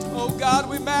God,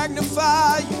 we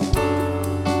magnify you.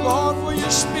 Lord, for your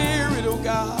Spirit, oh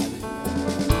God.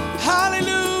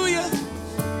 Hallelujah.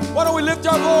 Why don't we lift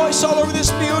our voice all over this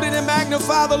building and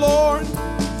magnify the Lord?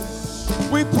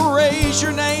 We praise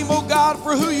your name, oh God,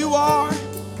 for who you are.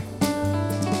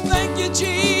 Thank you,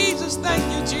 Jesus. Thank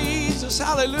you, Jesus.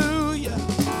 Hallelujah.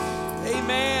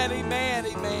 Amen, amen,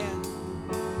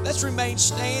 amen. Let's remain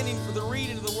standing for the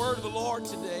reading of the word of the Lord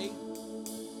today.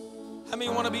 How many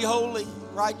want to be holy,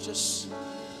 righteous,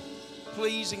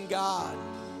 pleasing God?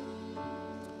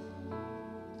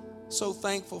 So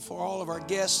thankful for all of our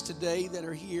guests today that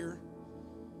are here.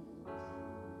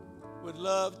 Would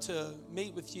love to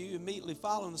meet with you immediately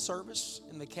following the service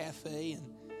in the cafe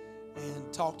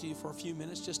and talk to you for a few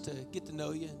minutes just to get to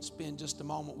know you and spend just a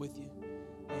moment with you.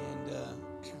 And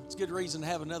it's a good reason to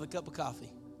have another cup of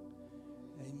coffee.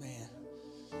 Amen.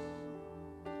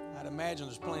 I'd imagine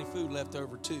there's plenty of food left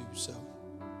over too. So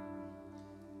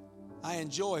I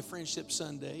enjoy Friendship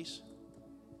Sundays.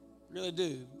 Really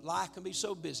do. Life can be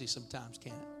so busy sometimes,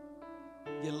 can't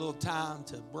it? Get a little time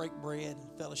to break bread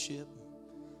and fellowship.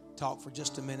 Talk for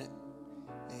just a minute.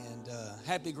 And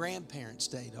happy Grandparents'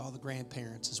 Day to all the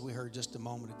grandparents, as we heard just a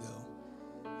moment ago.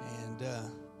 And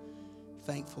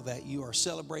thankful that you are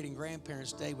celebrating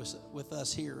Grandparents' Day with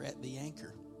us here at the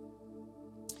Anchor.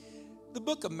 The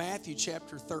book of Matthew,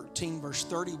 chapter 13, verse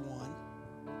 31.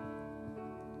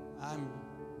 I'm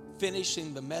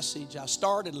finishing the message I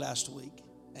started last week.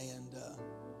 And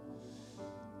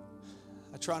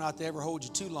I try not to ever hold you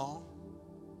too long.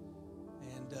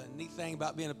 Neat thing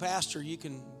about being a pastor, you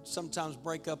can sometimes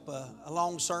break up a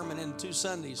long sermon into 2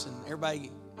 Sundays, and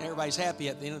everybody's happy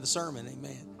at the end of the sermon.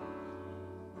 Amen.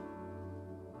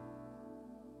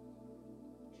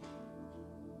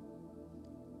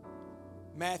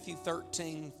 Matthew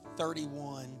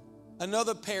 13:31.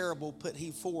 Another parable put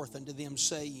he forth unto them,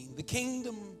 saying, the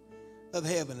kingdom of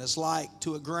heaven is like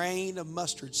to a grain of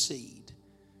mustard seed,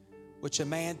 which a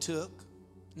man took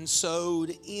and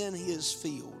sowed in his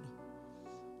field,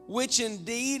 which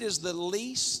indeed is the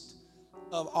least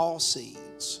of all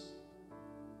seeds.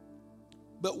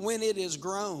 But when it is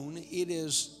grown, it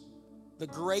is the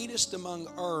greatest among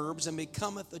herbs and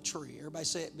becometh a tree. Everybody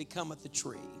say it, becometh a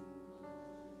tree.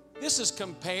 This is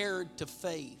compared to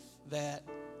faith, that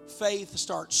faith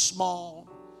starts small,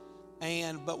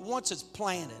 but once it's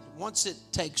planted, once it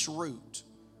takes root,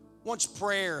 once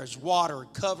prayer as water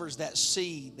covers that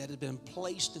seed that has been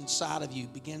placed inside of you,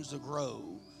 begins to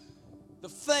grow, the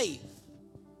faith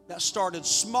that started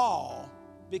small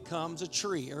becomes a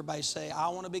tree. Everybody say, I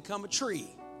want to become a tree.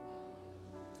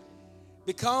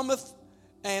 Becometh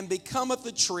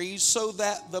a tree, so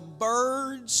that the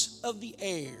birds of the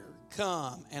air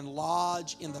come and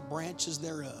lodge in the branches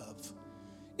thereof.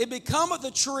 It becometh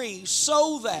a tree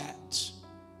so that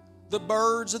the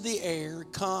birds of the air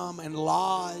come and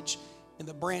lodge in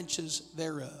the branches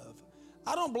thereof.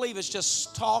 I don't believe it's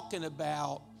just talking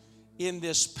about in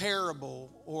this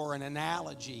parable or an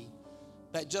analogy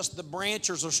that just the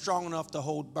branches are strong enough to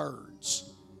hold birds.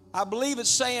 I believe it's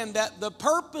saying that the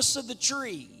purpose of the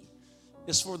tree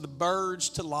is for the birds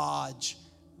to lodge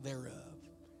thereof.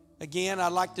 Again,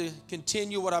 I'd like to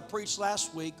continue what I preached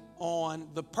last week on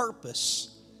the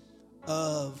purpose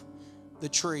of the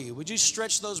tree. Would you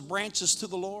stretch those branches to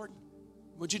the Lord?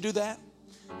 Would you do that?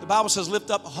 The Bible says,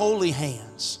 lift up holy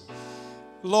hands.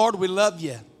 Lord, we love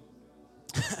you.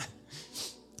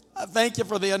 I thank you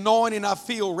for the anointing I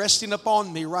feel resting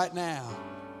upon me right now.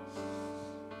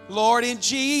 Lord, in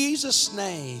Jesus'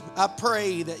 name, I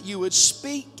pray that you would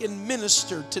speak and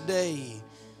minister today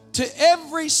to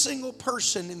every single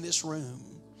person in this room.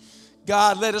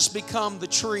 God, let us become the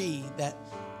tree that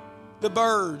the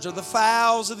birds or the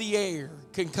fowls of the air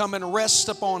can come and rest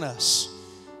upon us.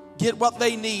 Get what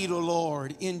they need, oh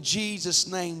Lord. In Jesus'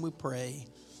 name we pray.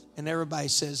 And everybody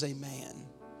says amen.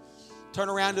 Turn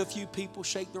around to a few people,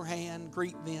 shake their hand,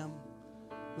 greet them.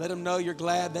 Let them know you're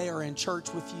glad they are in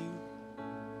church with you.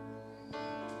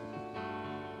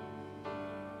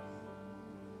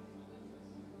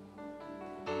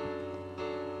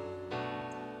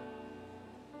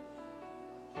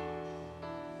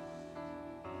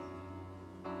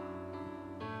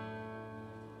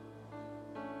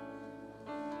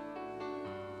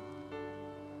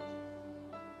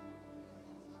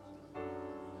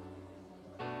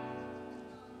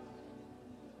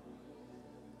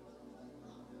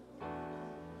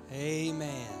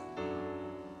 Amen.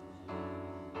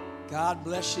 God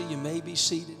bless you. You may be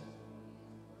seated.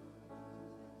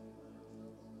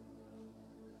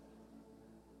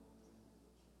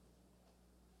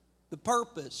 The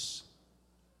purpose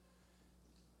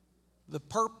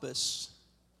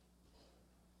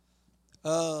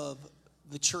of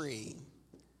the tree.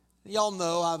 Y'all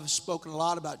know I've spoken a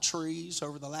lot about trees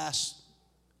over the last,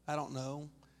 5-7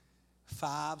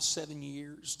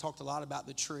 years. Talked a lot about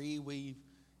the tree. We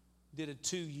did a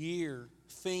 2-year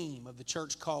theme of the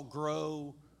church called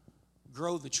Grow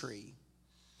the Tree.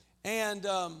 And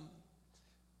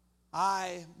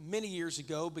I, many years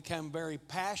ago, became very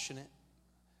passionate.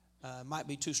 Might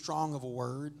be too strong of a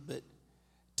word, but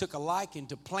took a liking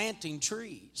to planting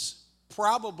trees.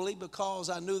 Probably because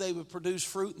I knew they would produce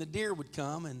fruit and the deer would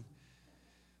come,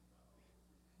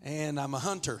 and I'm a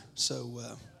hunter, so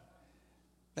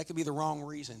that could be the wrong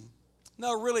reason.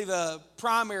 No, really the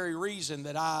primary reason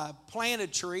that I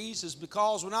planted trees is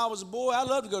because when I was a boy, I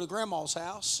loved to go to Grandma's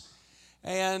house,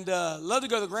 and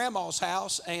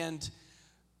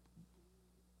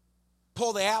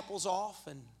pull the apples off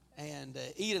and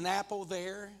eat an apple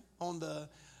there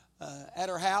at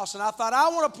her house. And I thought, I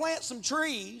want to plant some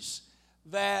trees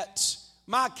that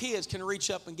my kids can reach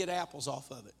up and get apples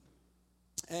off of it.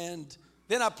 And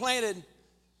then I planted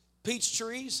peach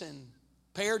trees and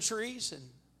pear trees and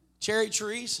cherry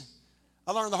trees.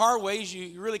 I learned the hard way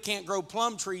you really can't grow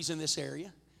plum trees in this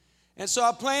area. And so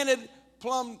I planted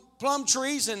plum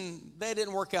trees, and they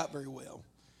didn't work out very well.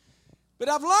 But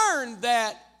I've learned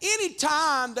that any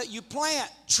time that you plant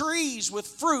trees with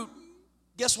fruit,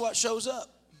 guess what shows up?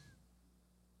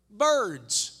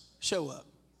 Birds show up.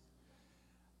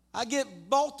 I get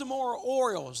Baltimore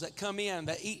Orioles that come in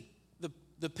that eat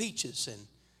the peaches, and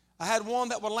I had one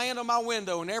that would land on my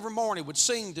window and every morning would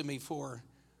sing to me for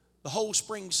the whole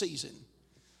spring season.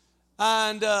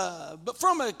 And but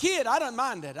from a kid, I didn't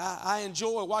mind it. I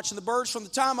enjoy watching the birds from the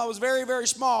time I was very, very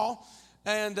small,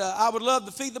 and I would love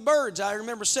to feed the birds. I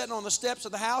remember sitting on the steps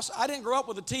of the house. I didn't grow up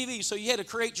with a TV, so you had to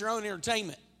create your own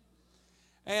entertainment.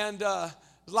 And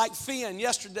like Finn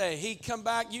yesterday, he come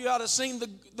back. You ought to have seen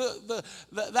the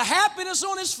happiness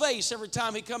on his face every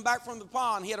time he come back from the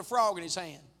pond. He had a frog in his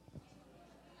hand.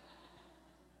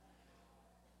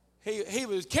 He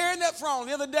was carrying that frog.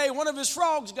 The other day, one of his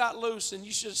frogs got loose, and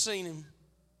you should have seen him.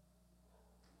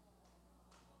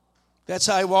 That's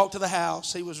how he walked to the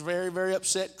house. He was very, very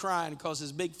upset, crying because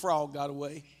his big frog got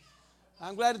away.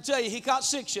 I'm glad to tell you, he caught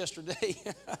 6 yesterday.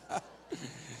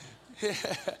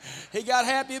 He got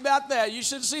happy about that. You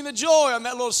should have seen the joy on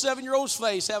that little 7-year-old's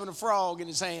face having a frog in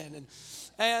his hand.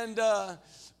 And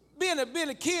being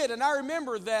a kid, and I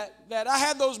remember that I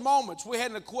had those moments. We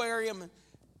had an aquarium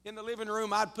in the living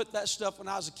room. I'd put that stuff when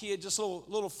I was a kid, just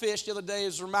little fish. The other day, it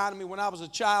was reminding me when I was a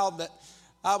child that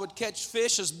I would catch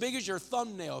fish as big as your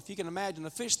thumbnail. If you can imagine a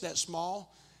fish that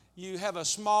small. You have a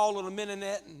small little mini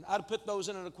net, and I'd put those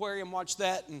in an aquarium, watch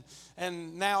that,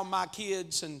 and now my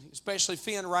kids, and especially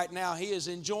Finn right now, he is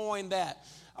enjoying that.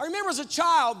 I remember as a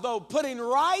child, though, putting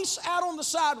rice out on the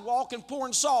sidewalk and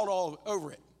pouring salt all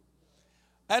over it.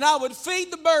 And I would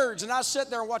feed the birds, and I'd sit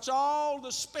there and watch all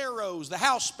the sparrows, the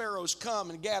house sparrows come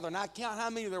and gather, and I'd count how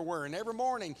many there were. And every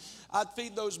morning, I'd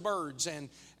feed those birds.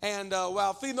 And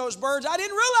while feeding those birds, I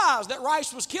didn't realize that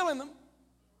rice was killing them.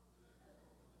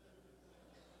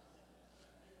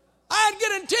 I had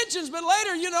good intentions, but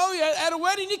later, at a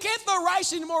wedding, you can't throw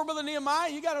rice anymore, Brother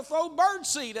Nehemiah. You got to throw bird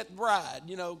seed at the bride,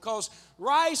 because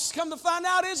rice, come to find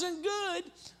out, isn't good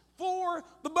for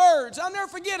the birds. I'll never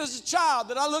forget as a child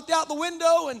that I looked out the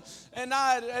window and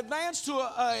I advanced to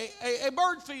a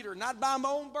bird feeder, and I'd buy my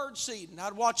own bird seed, and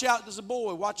I'd watch out as a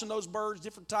boy, watching those birds,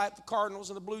 different types, the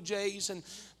cardinals and the blue jays and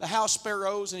the house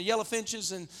sparrows and the yellow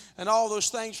finches and all those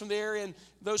things from the area, and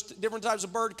those different types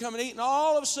of birds come and eat. And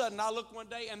all of a sudden, I looked one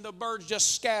day, and the birds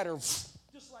just scattered,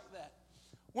 just like that.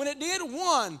 When it did,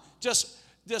 one just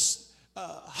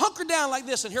hunkered down like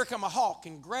this, and here come a hawk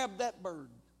and grabbed that bird.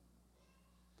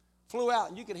 Flew out,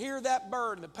 and you could hear that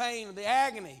bird and the pain and the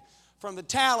agony from the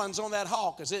talons on that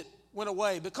hawk as it went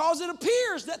away, because it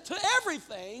appears that to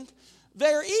everything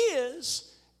there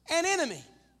is an enemy.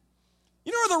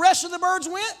 You know where the rest of the birds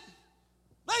went?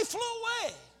 They flew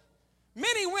away.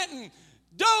 Many went and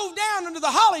dove down into the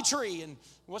holly tree and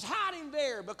was hiding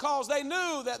there because they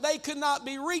knew that they could not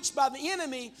be reached by the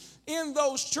enemy in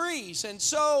those trees. And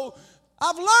so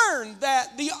I've learned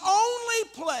that the only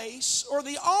place or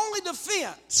the only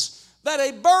defense that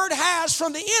a bird has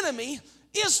from the enemy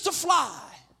is to fly.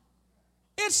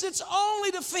 It's its only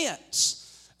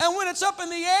defense. And when it's up in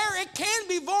the air, it can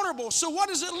be vulnerable. So what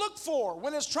does it look for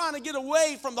when it's trying to get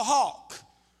away from the hawk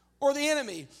or the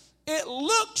enemy? It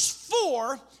looks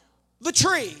for the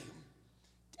tree.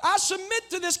 I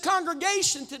submit to this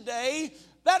congregation today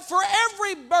that for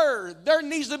every bird, there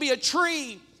needs to be a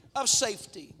tree of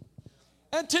safety.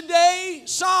 And today,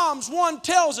 Psalms 1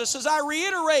 tells us, as I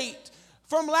reiterate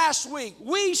from last week,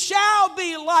 we shall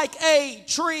be like a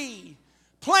tree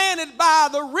planted by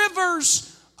the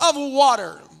rivers of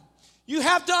water. You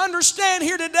have to understand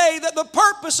here today that the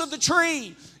purpose of the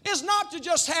tree is not to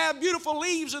just have beautiful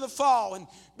leaves in the fall and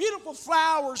beautiful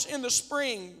flowers in the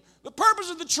spring. The purpose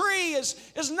of the tree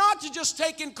is not to just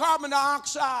take in carbon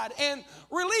dioxide and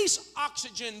release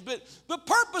oxygen, but the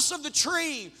purpose of the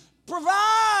tree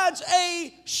provides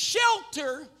a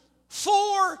shelter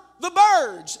for the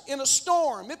birds in a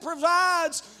storm. It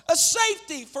provides a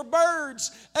safety for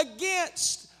birds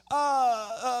against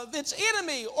its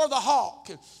enemy or the hawk.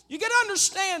 You got to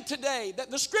understand today that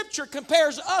the scripture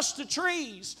compares us to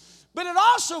trees, but it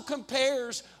also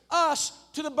compares us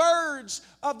to the birds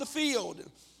of the field.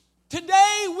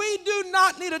 Today we do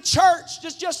not need a church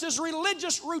just as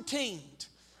religious routine,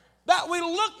 that we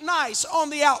look nice on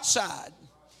the outside,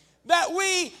 that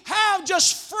we have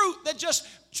just fruit that just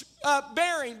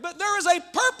bearing, but there is a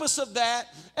purpose of that,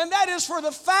 and that is for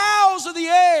the fowls of the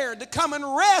air to come and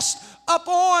rest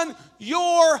upon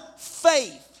your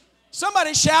faith.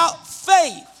 Somebody shout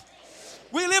faith.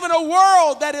 We live in a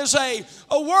world that is a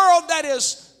world that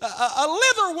is a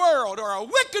lither world or a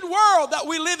wicked world that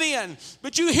we live in.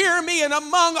 But you hear me, and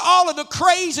among all of the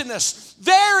craziness,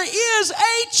 there is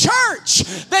a church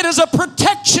that is a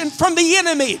protection from the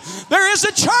enemy. There is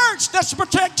a church that's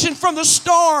protection from the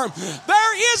storm.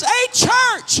 There is a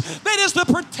church that is the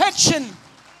protection.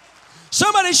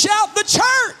 Somebody shout the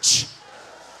church.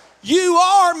 You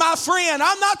are, my friend.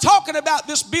 I'm not talking about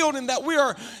this building that we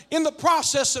are in the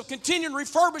process of continuing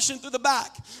refurbishing through the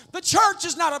back. The church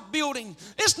is not a building.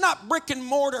 It's not brick and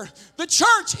mortar. The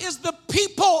church is the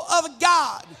people of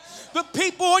God. The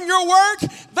people in your work,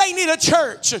 they need a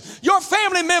church. Your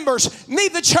family members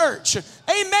need the church.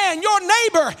 Amen. Your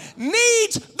neighbor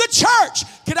needs the church.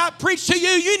 Can I preach to you?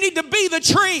 You need to be the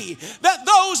tree that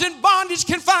those in bondage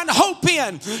can find hope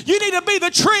in. You need to be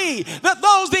the tree that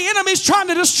those the enemy's trying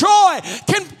to destroy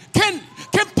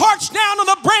can parch down on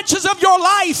the branches of your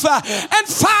life and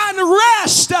find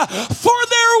rest for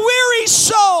their weary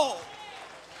soul.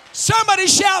 Somebody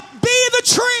shout, be the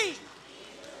tree.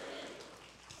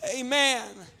 Amen.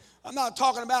 I'm not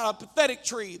talking about a pathetic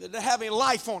tree that doesn't have any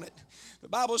life on it. The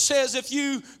Bible says if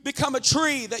you become a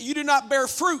tree that you do not bear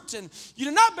fruit, and you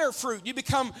do not bear fruit, you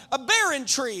become a barren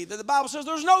tree. That the Bible says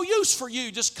there's no use for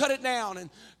you. Just cut it down and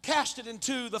cast it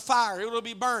into the fire. It will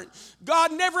be burnt.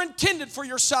 God never intended for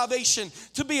your salvation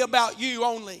to be about you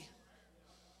only.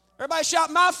 Everybody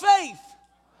shout, my faith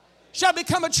shall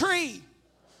become a tree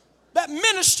that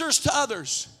ministers to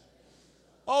others.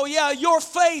 Oh yeah, your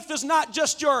faith is not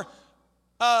just your,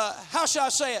 how shall I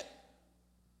say it,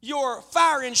 your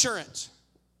fire insurance.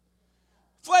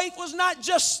 Faith was not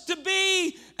just to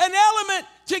be an element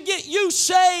to get you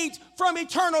saved from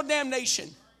eternal damnation.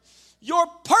 Your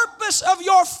purpose of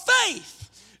your faith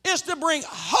is to bring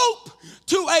hope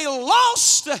to a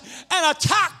lost and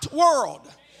attacked world.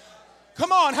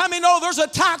 Come on, how many know there's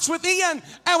attacks within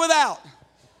and without?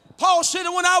 Paul said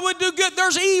that when I would do good,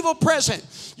 there's evil present.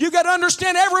 You got to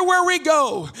understand everywhere we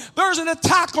go, there's an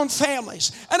attack on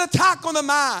families, an attack on the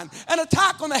mind, an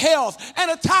attack on the health,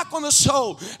 an attack on the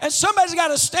soul. And somebody's got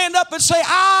to stand up and say,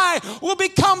 I will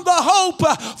become the hope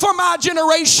for my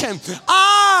generation.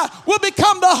 I will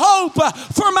become the hope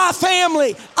for my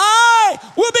family. I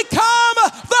will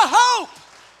become the hope.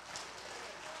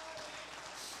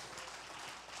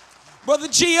 Brother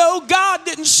Gio, God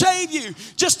didn't save you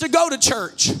just to go to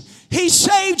church. He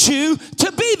saved you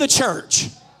to be the church.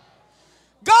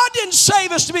 God didn't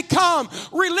save us to become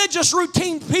religious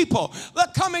routine people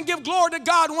that come and give glory to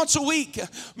God once a week,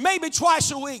 maybe twice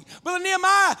a week. But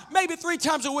Nehemiah, maybe 3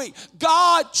 times a week.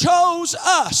 God chose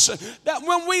us that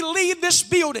when we leave this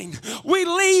building, we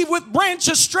leave with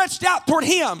branches stretched out toward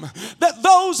Him, that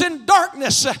those in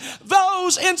darkness,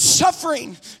 those in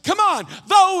suffering, come on,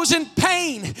 those in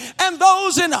pain and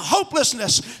those in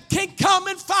hopelessness can come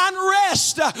and find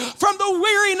rest from the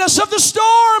weariness of the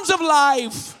storms of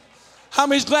life. How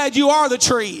many's glad you are the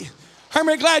tree? How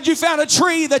many glad you found a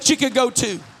tree that you could go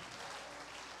to?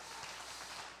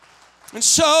 And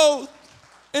so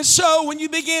when you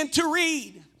begin to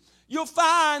read, you'll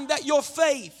find that your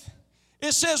faith,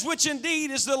 it says, which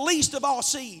indeed is the least of all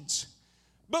seeds.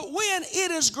 But when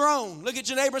it is grown, look at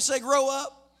your neighbor and say, grow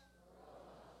up,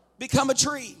 become a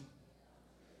tree.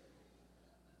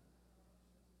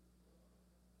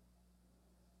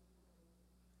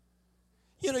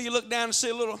 You know, you look down and see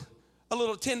a little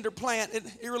tender plant. It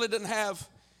really doesn't have,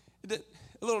 a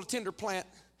little tender plant,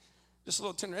 just a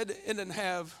little tender. It doesn't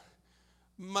have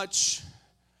much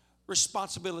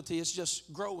responsibility. It's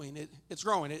just growing. It's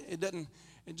growing. It doesn't,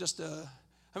 it just, how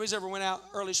many's ever went out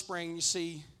early spring, you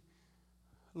see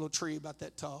a little tree about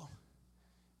that tall.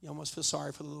 You almost feel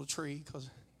sorry for the little tree because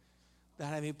it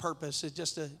doesn't have any purpose. It's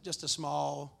just a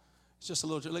small, it's just a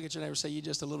little tree. Look at your neighbor and say, you're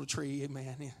just a little tree,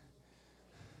 amen. Yeah.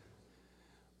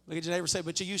 Look at your neighbor and say,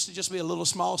 but you used to just be a little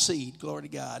small seed, glory to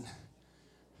God.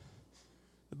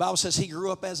 The Bible says he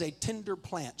grew up as a tender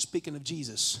plant, speaking of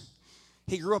Jesus.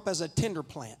 He grew up as a tender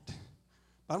plant.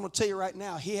 But I'm going to tell you right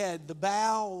now, he had the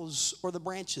boughs or the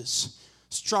branches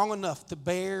strong enough to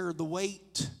bear the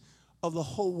weight of the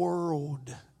whole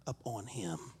world upon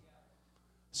him.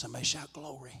 Somebody shout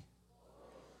glory.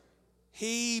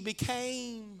 He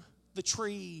became the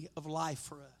tree of life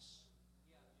for us.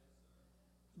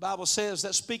 The Bible says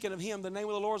that speaking of him, the name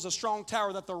of the Lord is a strong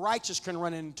tower that the righteous can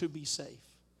run in to be safe.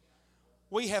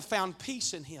 We have found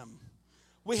peace in him.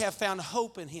 We have found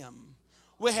hope in him.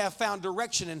 We have found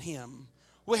direction in him.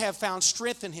 We have found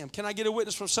strength in him. Can I get a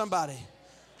witness from somebody?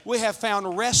 We have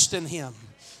found rest in him.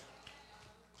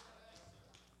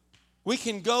 We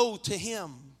can go to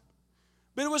him.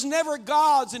 But it was never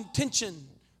God's intention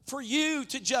for you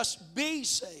to just be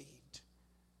saved.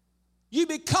 You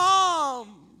become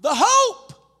the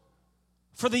hope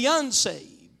for the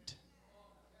unsaved.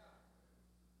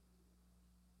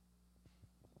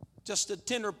 Just a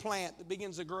tender plant that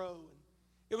begins to grow.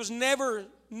 It was never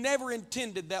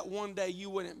intended that one day you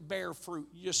wouldn't bear fruit.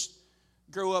 You just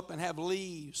grow up and have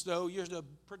leaves, though you're to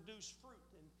produce fruit.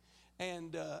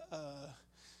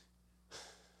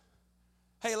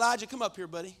 Hey, Elijah, come up here,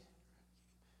 buddy.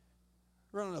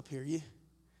 Run up here, you.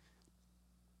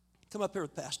 Come up here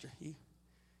with Pastor. You.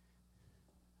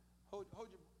 Hold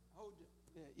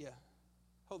your,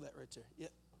 hold that right there. Yeah.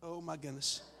 Oh my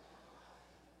goodness.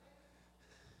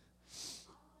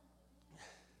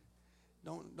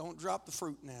 Don't drop the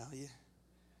fruit now.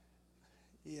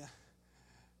 Yeah.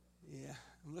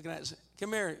 I'm looking at it.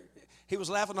 Come here. He was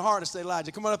laughing the hardest,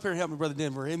 Elijah. Come on up here and help me, Brother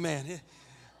Denver. Amen.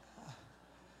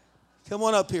 Come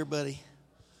on up here, buddy.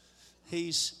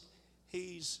 He's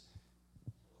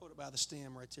hold it by the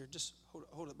stem right there. Just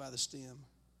hold it by the stem.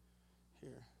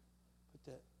 Here. Put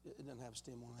that. It doesn't have a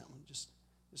stem on that one. Just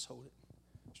hold it.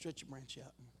 Stretch your branch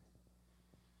out.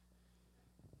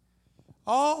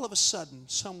 All of a sudden,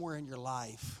 somewhere in your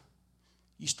life,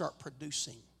 you start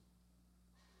producing.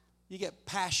 You get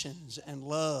passions and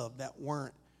love that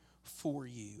weren't for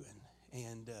you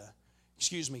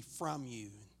from you.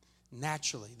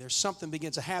 Naturally, there's something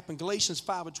begins to happen. Galatians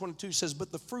 5:22 says,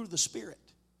 but the fruit of the Spirit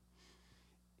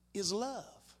is love.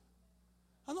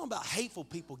 I don't know about hateful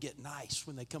people get nice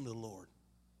when they come to the Lord.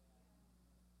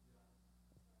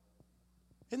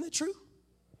 Isn't that true?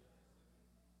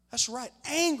 That's right.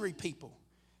 Angry people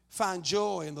find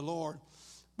joy in the Lord.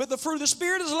 But the fruit of the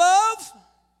Spirit is love,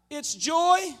 it's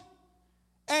joy,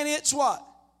 and it's what?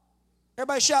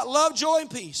 Everybody shout love, joy, and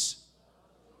peace.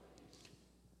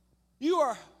 You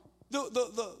are,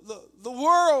 the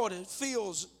world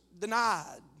feels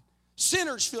denied.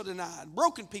 Sinners feel denied.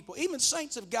 Broken people, even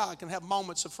saints of God can have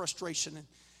moments of frustration. And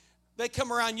they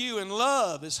come around you and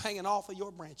love is hanging off of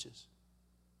your branches.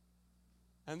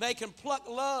 And they can pluck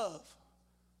love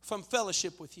from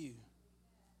fellowship with you.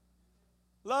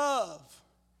 Love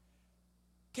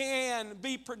can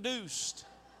be produced.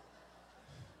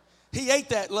 He ate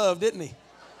that love, didn't he?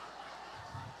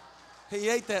 He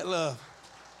ate that love.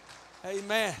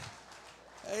 Amen.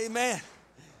 Amen.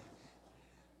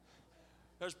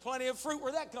 There's plenty of fruit.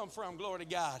 Where'd that come from? Glory to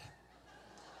God.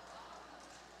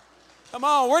 Come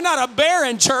on, we're not a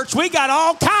barren church. We got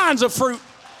all kinds of fruit.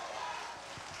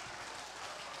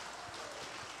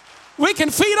 We can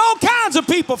feed all kinds of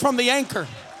people from the anchor.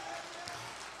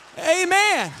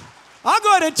 Amen. I'm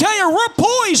going to tell you, we're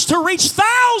poised to reach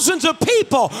thousands of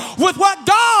people with what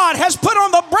God has put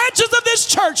on the branches of this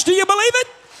church. Do you believe it?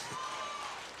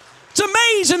 It's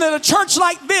amazing that a church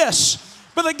like this,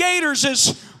 Brother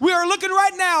Gators, we are looking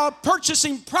right now at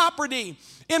purchasing property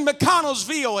in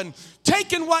McConnellsville and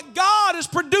taking what God has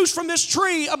produced from this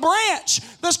tree, a branch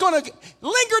that's going to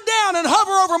linger down and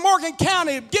hover over Morgan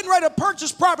County, getting ready to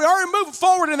purchase property, already moving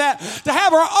forward in that, to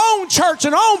have our own church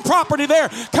and own property there.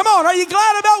 Come on, are you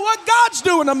glad about what God's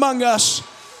doing among us?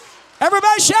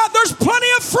 Everybody shout, there's plenty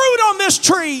of fruit on this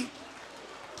tree.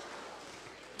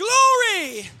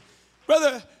 Glory.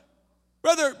 Brother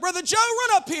Joe,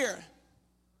 run up here.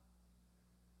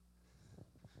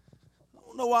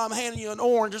 I don't know why I'm handing you an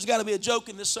orange. There's got to be a joke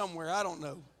in this somewhere. I don't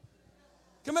know.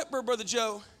 Come up here, Brother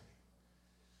Joe.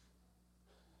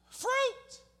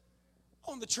 Fruit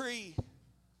on the tree.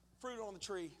 Fruit on the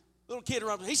tree. Little kid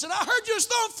around. He said, I heard you was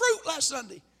throwing fruit last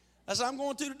Sunday. I said, I'm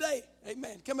going to today.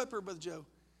 Amen. Come up here, Brother Joe.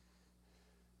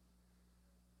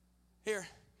 Here.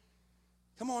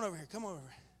 Come on over here. Come on over here.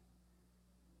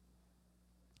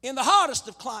 In the hottest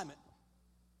of climate,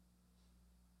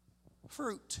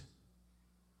 Fruit.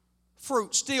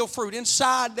 Fruit, still fruit.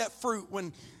 Inside that fruit,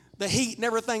 when the heat and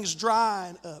everything's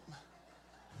drying up.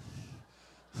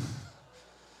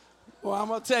 Well, I'm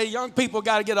going to tell you, young people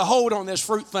got to get a hold on this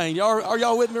fruit thing. Are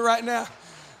y'all with me right now?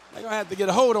 They're going to have to get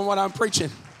a hold on what I'm preaching.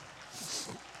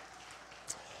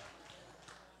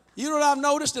 You know what I've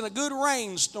noticed in a good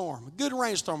rainstorm?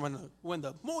 When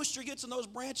the moisture gets in those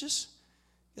branches,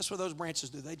 guess what those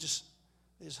branches do? They just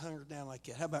hunker down like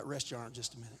that. How about rest your arm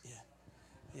just a minute?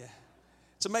 Yeah.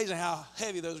 It's amazing how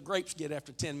heavy those grapes get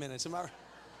after 10 minutes. Am I?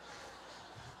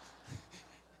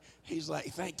 He's like,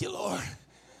 thank you, Lord.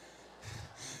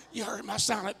 You heard my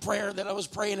silent prayer that I was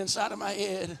praying inside of my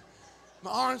head.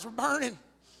 My arms were burning. And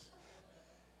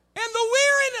the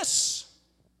weariness.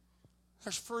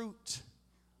 There's fruit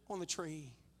on the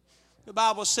tree. The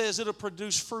Bible says it'll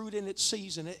produce fruit in its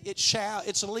season.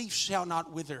 Its leaf shall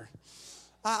not wither.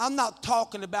 I'm not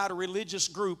talking about a religious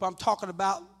group. I'm talking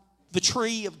about the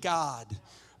tree of God,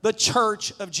 the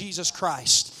church of Jesus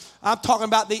Christ. I'm talking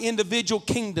about the individual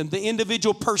kingdom, the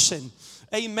individual person.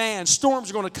 Amen. Storms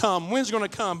are going to come. Wind's going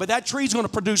to come. But that tree's going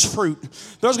to produce fruit.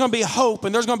 There's going to be hope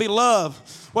and there's going to be love.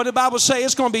 What did the Bible say?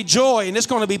 It's going to be joy and it's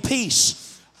going to be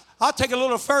peace. I'll take it a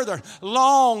little further.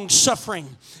 Long suffering.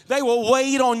 They will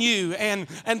wait on you and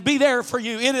be there for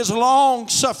you. It is long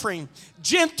suffering.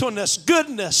 Gentleness.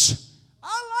 Goodness.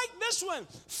 I like this one.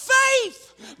 Faith.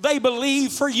 They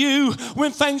believe for you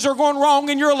when things are going wrong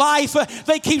in your life.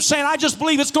 They keep saying, I just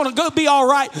believe it's going to be all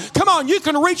right. Come on, you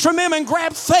can reach from them and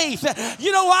grab faith.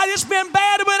 You know what? It's been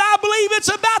bad, but I believe it's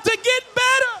about to get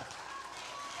better.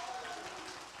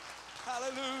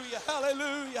 Hallelujah,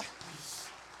 hallelujah.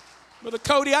 Brother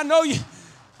Cody, I know you've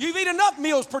eaten enough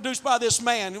meals produced by this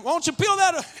man. Won't you peel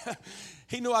that up?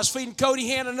 He knew I was feeding Cody.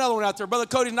 He handed another one out there. Brother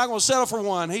Cody's not going to settle for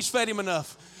one. He's fed him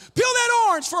enough. Peel that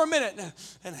orange for a minute.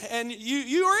 And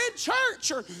you are in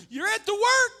church or you're at the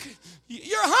work.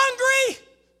 You're hungry.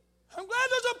 I'm glad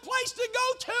there's a place to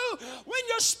go to when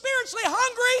you're spiritually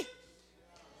hungry.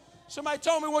 Somebody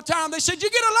told me one time, they said, you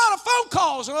get a lot of phone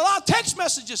calls and a lot of text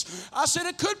messages. I said,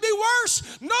 it could be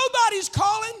worse. Nobody's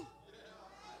calling.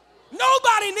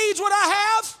 Nobody needs what I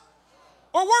have.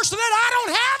 Or worse than that, I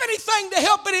don't have anything to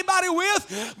help anybody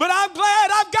with, but I'm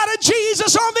glad I've got a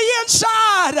Jesus on the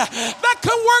inside that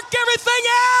can work everything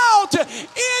out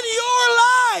in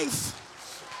your life.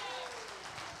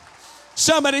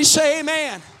 Somebody say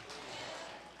amen.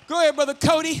 Go ahead, Brother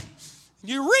Cody.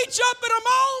 You reach up in a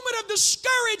moment of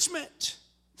discouragement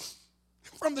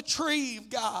from the tree of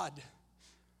God,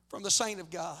 from the saint of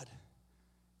God.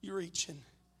 You're reaching.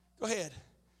 Go ahead.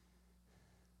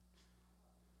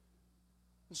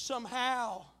 And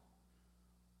somehow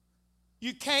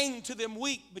you came to them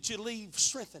weak, but you leave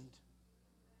strengthened.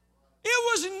 It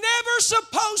was never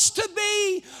supposed to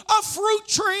be a fruit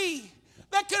tree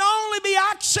that could only be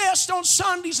accessed on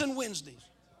Sundays and Wednesdays.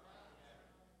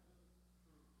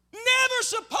 Never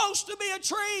supposed to be a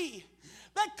tree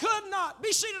that could not,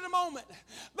 be seated a moment,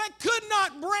 that could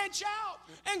not branch out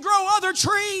and grow other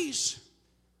trees.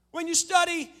 When you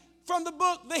study from the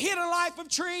book, The Hidden Life of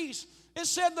Trees, it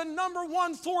said the number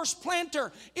one force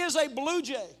planter is a blue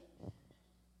jay.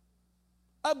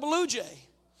 A blue jay.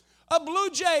 A blue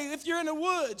jay, if you're in the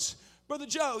woods, Brother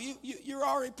Joe, you're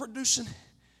already producing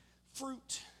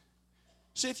fruit.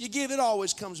 See, if you give, it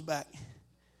always comes back.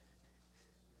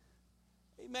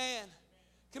 Amen.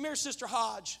 Come here, Sister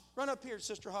Hodge. Run up here,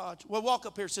 Sister Hodge. Well, walk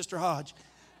up here, Sister Hodge.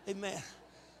 Amen.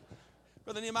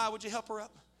 Brother Nehemiah, would you help her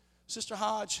up? Sister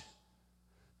Hodge.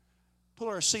 Pull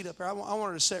her a seat up here. I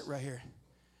want her to sit right here.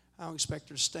 I don't expect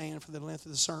her to stand for the length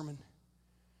of the sermon.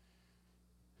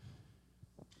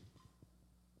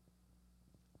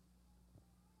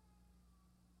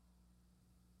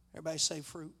 Everybody say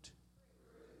fruit.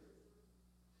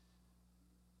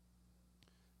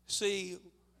 See,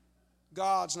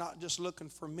 God's not just looking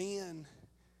for men.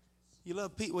 You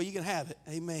love people, well, you can have it.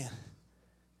 Amen.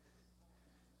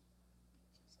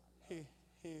 Here.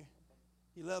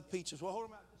 You love peaches. Well, hold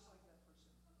them out.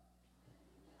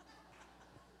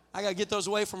 I got to get those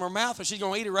away from her mouth or she's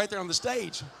going to eat it right there on the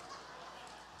stage.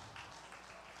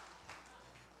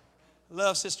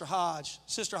 Love Sister Hodge.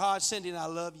 Sister Hodge, Cindy and I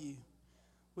love you.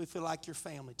 We feel like you're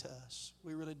family to us.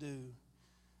 We really do.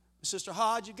 But Sister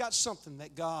Hodge, you've got something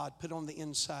that God put on the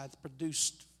inside that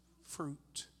produced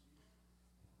fruit.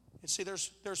 And see,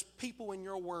 there's people in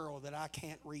your world that I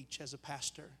can't reach as a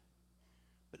pastor.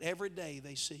 But every day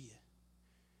they see you.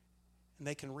 And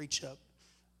they can reach up.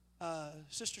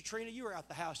 Sister Trina, you were out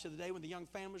the house the other day when the young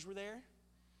families were there.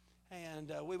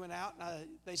 And we went out, and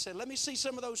they said, let me see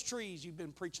some of those trees you've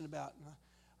been preaching about.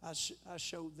 And I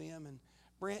showed them. And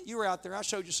Brent, you were out there. I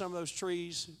showed you some of those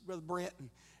trees, Brother Brent.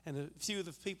 And a few of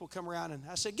the people come around, and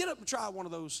I said, get up and try one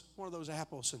of those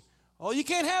apples. And, oh, you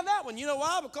can't have that one. You know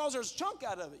why? Because there's a chunk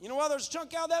out of it. You know why there's a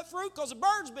chunk out of that fruit? Because the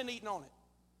birds been eating on it.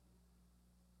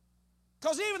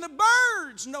 Because even the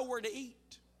birds know where to eat.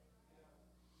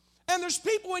 And there's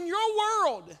people in your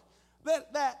world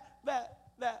that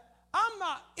I'm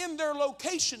not in their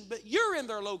location, but you're in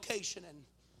their location. And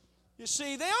you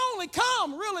see, they only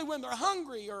come really when they're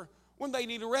hungry or when they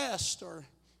need a rest. Or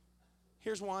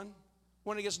here's one,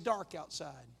 when it gets dark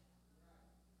outside.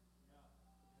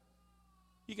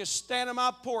 You can stand on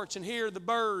my porch and hear the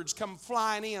birds come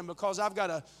flying in because I've got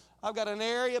an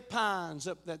area of pines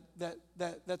up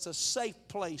that's a safe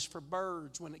place for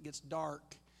birds when it gets dark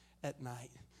at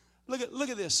night. Look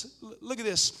at this. Look at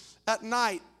this. At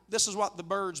night, this is what the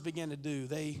birds begin to do.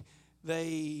 They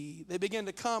begin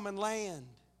to come and land,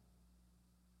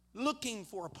 looking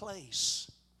for a place.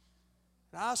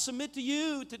 And I submit to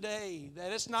you today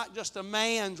that it's not just a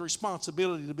man's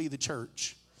responsibility to be the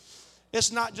church. It's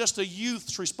not just a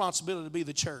youth's responsibility to be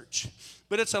the church,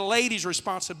 but it's a lady's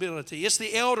responsibility. It's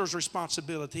the elder's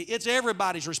responsibility. It's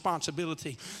everybody's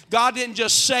responsibility. God didn't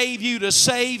just save you to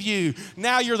save you.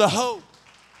 Now you're the hope.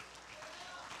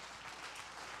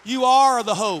 You are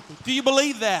the hope. Do you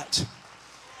believe that?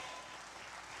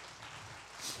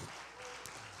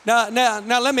 Now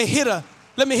let me hit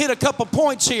a couple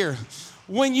points here.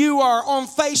 When you are on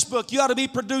Facebook, you ought to be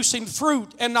producing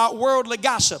fruit and not worldly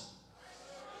gossip.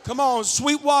 Come on,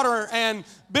 sweet water and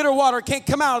bitter water can't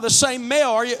come out of the same male.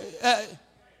 Are you?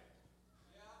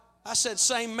 I said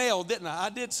same male, didn't I? I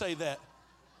did say that.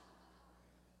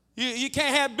 You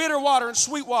can't have bitter water and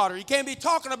sweet water. You can't be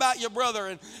talking about your brother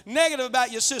and negative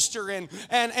about your sister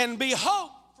and be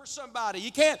hope for somebody.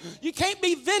 You can't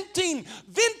be venting.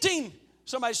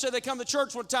 Somebody said they come to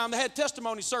church one time. They had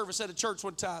testimony service at a church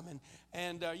one time.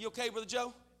 And you okay, Brother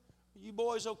Joe? You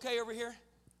boys okay over here?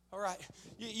 All right.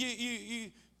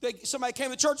 Somebody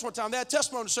came to church one time. They had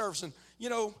testimony service. And,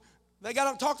 they got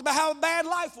up and talked about how bad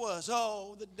life was.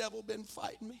 Oh, the devil been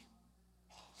fighting me.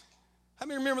 How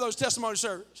many remember those testimony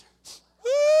services?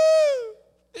 Woo!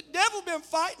 The devil been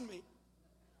fighting me.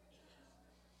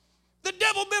 The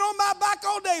devil been on my back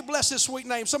all day. Bless his sweet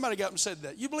name. Somebody got up and said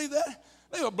that. You believe that?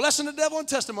 They were blessing the devil in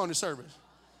testimony service.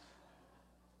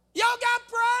 Y'all got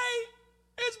to pray.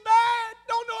 It's bad.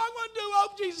 Don't know what I'm going to do. I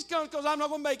hope Jesus comes because I'm not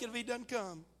going to make it if he doesn't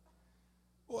come.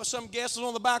 Boy, some guest was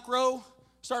on the back row,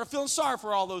 started feeling sorry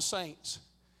for all those saints.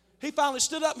 He finally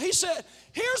stood up and he said,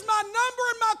 here's my number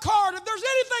and my card. If there's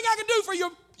anything I can do for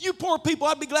you poor people,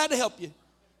 I'd be glad to help you.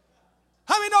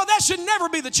 How many know that should never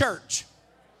be the church?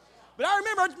 But I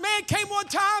remember a man came one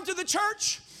time to the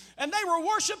church and they were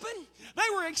worshiping.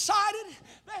 They were excited.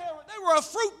 They were a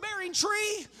fruit-bearing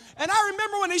tree. And I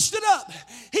remember when he stood up,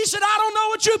 he said, I don't know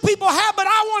what you people have, but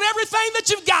I want everything that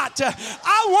you've got.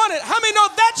 I want it. How many know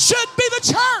that should be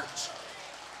the church?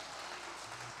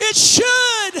 It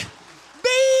should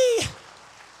be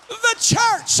the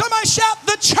church. Somebody shout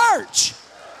the church.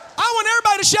 I want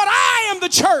everybody to shout, I am the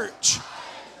church.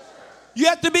 You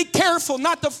have to be careful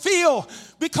not to feel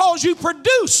because you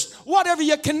produce whatever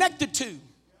you're connected to.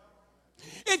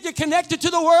 If you're connected to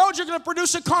the world, you're going to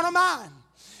produce a carnal mind.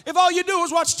 If all you do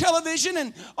is watch television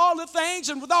and all the things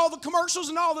and with all the commercials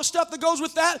and all the stuff that goes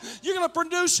with that, you're going to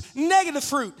produce negative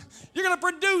fruit. You're going to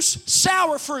produce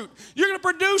sour fruit. You're going to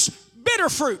produce bitter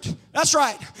fruit. That's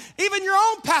right. Even your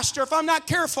own pastor, if I'm not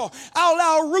careful, I'll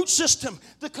allow a root system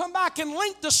to come back and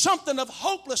link to something of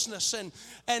hopelessness and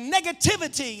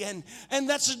negativity and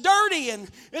that's dirty, and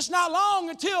it's not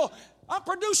long until I'm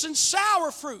producing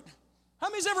sour fruit. How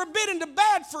many's ever bit into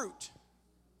bad fruit?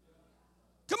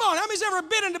 Come on, how many's ever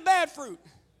bit into bad fruit?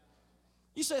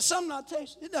 You say, something not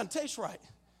taste, it doesn't taste right.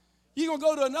 You're going to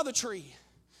go to another tree.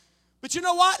 But you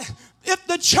know what? If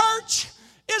the church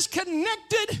is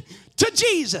connected to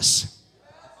Jesus,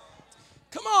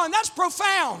 come on, that's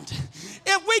profound.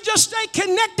 If we just stay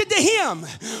connected to Him,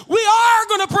 we are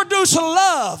going to produce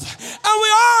love, and we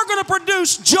are going to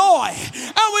produce joy,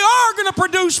 and we are going to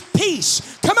produce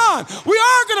peace. Come on, we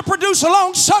are going to produce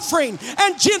long suffering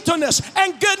and gentleness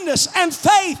and goodness and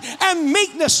faith and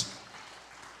meekness.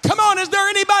 Come on, is there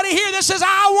anybody here that says,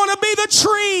 I want to be the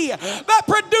tree that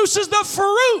produces the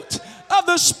fruit of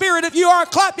the Spirit? If you are,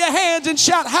 clap your hands and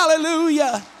shout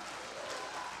hallelujah.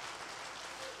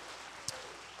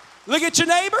 Look at your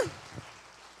neighbor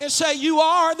and say, you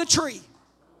are the tree.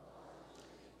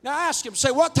 Now ask him, say,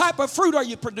 what type of fruit are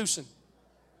you producing?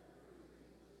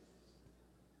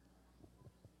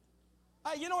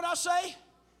 You know what I say?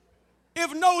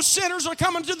 If no sinners are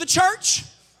coming to the church,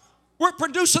 we're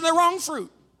producing the wrong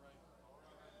fruit.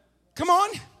 Come on.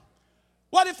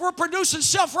 What if we're producing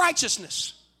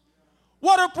self-righteousness?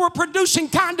 What if we're producing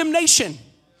condemnation?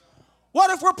 What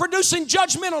if we're producing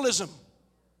judgmentalism?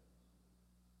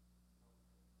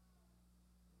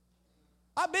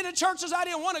 I've been in churches I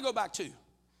didn't want to go back to.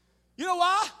 You know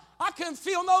why? I couldn't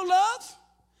feel no love.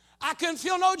 I couldn't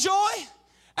feel no joy.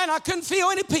 And I couldn't feel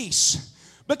any peace.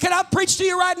 But can I preach to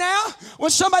you right now? When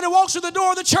somebody walks through the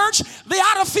door of the church, they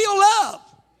ought to feel love.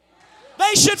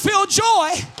 They should feel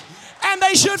joy. And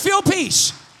they should feel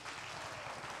peace.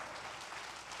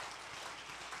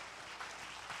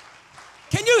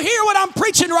 Can you hear what I'm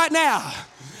preaching right now?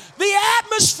 The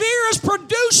atmosphere is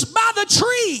produced by the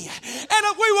tree. And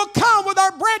if we will come with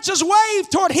our branches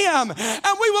waved toward him,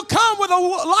 and we will come with a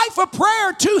life of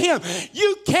prayer to him,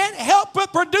 you can't help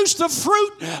but produce the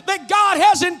fruit that God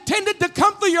has intended to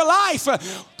come through your life.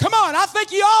 Come on, I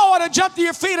think you all ought to jump to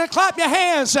your feet and clap your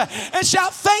hands and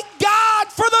shout, thank God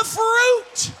for the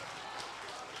fruit.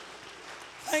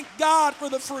 Thank God for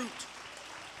the fruit.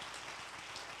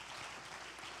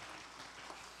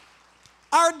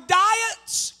 Our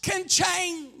diets can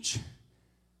change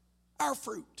our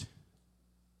fruit.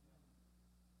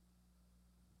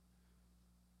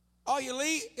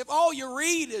 If all you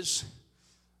read is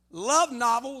love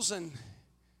novels and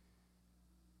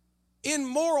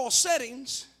immoral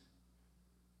settings,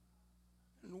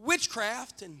 and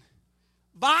witchcraft and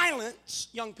violence,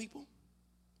 young people,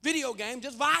 video games,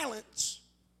 just violence,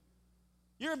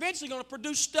 you're eventually going to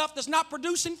produce stuff that's not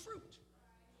producing fruit.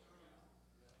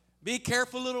 Be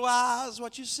careful, little eyes,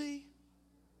 what you see.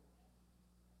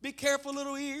 Be careful,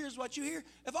 little ears, what you hear.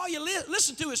 If all you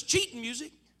listen to is cheating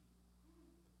music,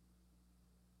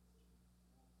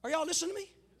 are y'all listening to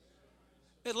me?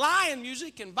 It's lying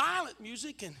music and violent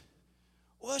music and,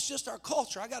 well, it's just our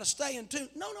culture. I got to stay in tune.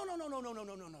 No.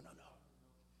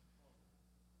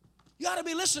 You got to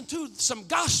be listening to some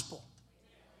gospel.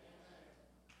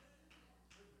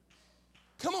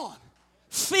 Come on.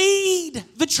 Feed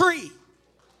the tree.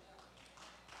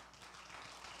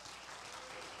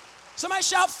 Somebody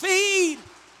shout, feed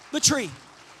the tree.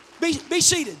 Be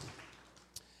seated.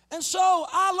 And so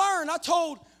I learned, I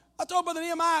told Brother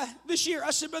Nehemiah this year,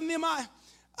 I said, Brother Nehemiah,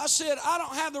 I said, I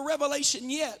don't have the revelation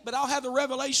yet, but I'll have the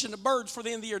revelation of birds for the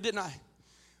end of the year, didn't I?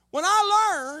 When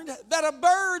I learned that a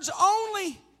bird's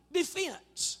only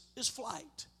defense is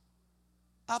flight,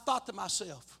 I thought to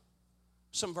myself,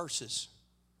 some verses.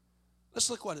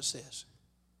 Let's look what it says.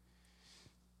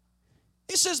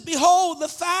 It says, behold the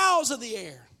fowls of the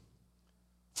air,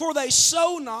 for they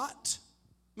sow not,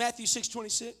 Matthew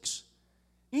 6:26,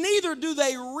 neither do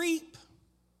they reap,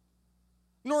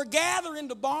 nor gather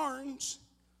into barns,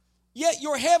 yet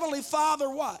your heavenly Father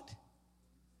what?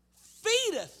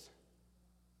 Feedeth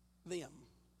them.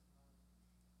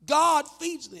 God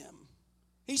feeds them.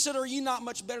 He said, are you not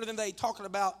much better than they? Talking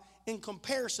about in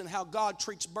comparison how God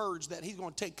treats birds, that he's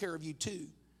going to take care of you too.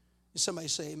 And somebody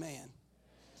say amen.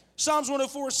 Psalms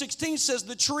 104:16 says,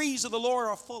 the trees of the Lord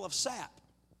are full of sap.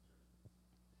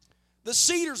 The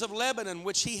cedars of Lebanon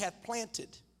which he hath planted,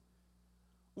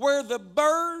 where the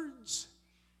birds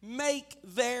make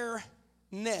their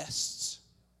nests.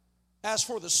 As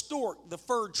for the stork, the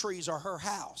fir trees are her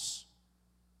house.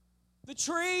 The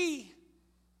tree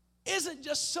isn't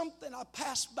just something I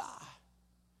pass by.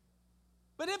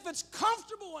 But if it's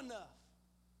comfortable enough,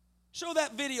 show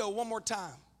that video one more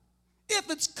time. If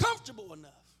it's comfortable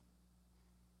enough,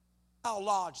 I'll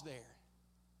lodge there.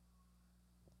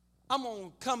 I'm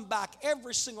going to come back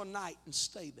every single night and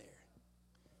stay there.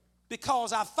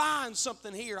 Because I find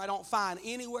something here I don't find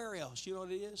anywhere else. You know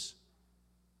what it is?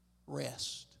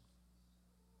 Rest.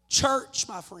 Church,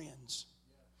 my friends,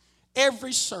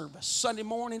 every service, Sunday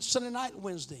morning, Sunday night, and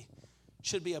Wednesday,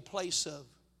 should be a place of,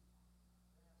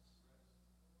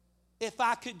 if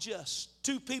I could just,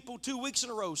 2 people 2 weeks in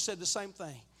a row said the same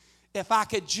thing. If I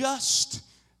could just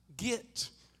get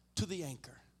to the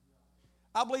anchor.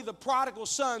 I believe the prodigal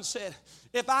son said,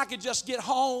 if I could just get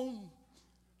home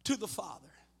to the Father.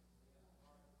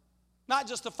 Not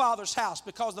just the Father's house,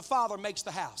 because the Father makes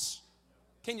the house.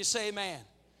 Can you say amen?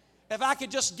 If I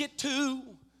could just get to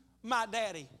my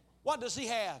daddy. What does he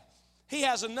have? He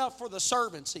has enough for the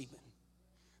servants even.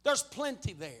 There's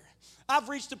plenty there. I've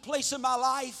reached a place in my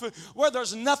life where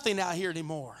there's nothing out here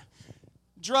anymore.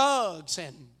 Drugs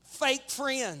and fake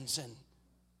friends and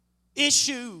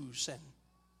issues and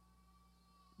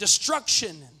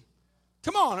destruction. And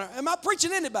come on, am I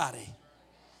preaching to anybody?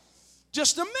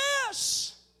 Just a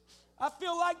mess. I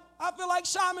feel like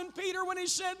Simon Peter when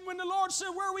the Lord said,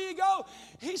 where will you go?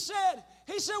 He said,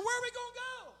 where are we going to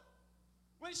go?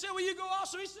 When he said, will you go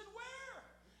also? He said, where?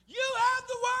 You have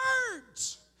the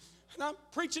words. And I'm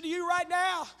preaching to you right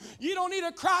now. You don't need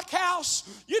a crack house.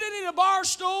 You don't need a bar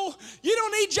stool. You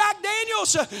don't need Jack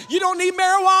Daniels. You don't need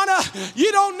marijuana.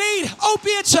 You don't need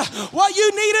opiates. What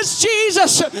you need is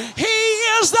Jesus. He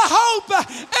is the hope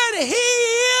and He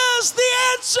is the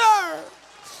answer.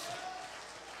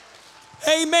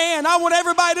 Amen. I want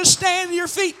everybody to stand to your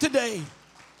feet today.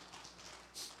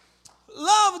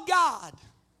 Love God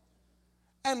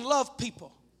and love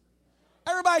people.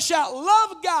 Everybody shout,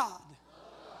 love God.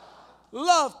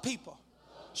 Love people.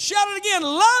 Shout it again.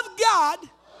 Love God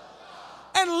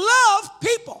and love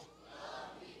people.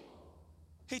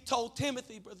 He told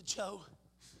Timothy, Brother Joe,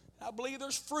 I believe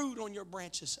there's fruit on your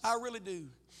branches. I really do.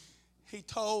 He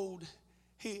told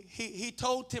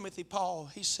Timothy, Paul,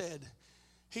 he said,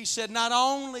 not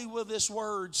only will this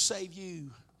word save you,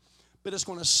 but it's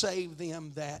going to save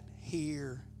them that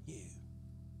hear you.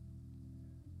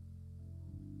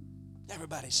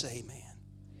 Everybody say amen.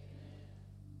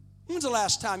 When's the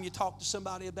last time you talked to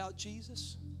somebody about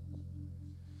Jesus?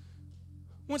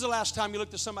 When's the last time you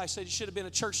looked at somebody and said, you should have been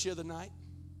at church the other night?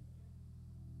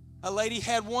 A lady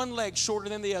had one leg shorter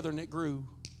than the other and it grew.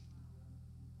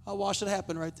 I watched it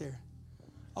happen right there.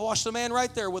 I watched a man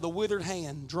right there with a withered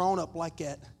hand drawn up like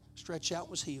that. Stretch out,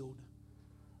 was healed.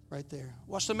 Right there.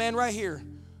 Watched a man right here.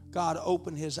 God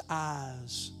opened his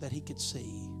eyes that he could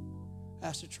see.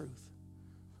 That's the truth.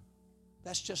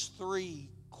 That's just 3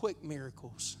 quick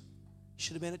miracles. You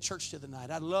should have been at church the other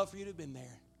night. I'd love for you to have been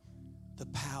there. The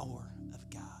power of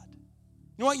God. You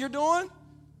know what you're doing?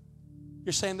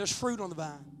 You're saying there's fruit on the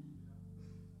vine.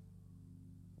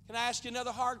 Can I ask you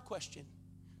another hard question?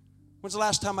 When's the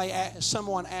last time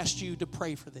someone asked you to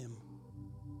pray for them?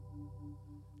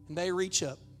 And they reach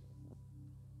up.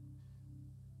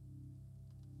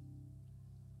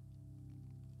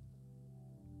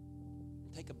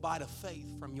 Take a bite of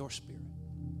faith from your spirit.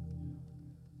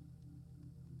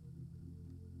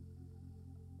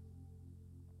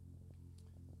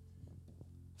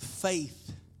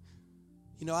 Faith.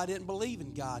 You know, I didn't believe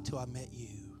in God till I met you.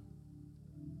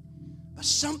 But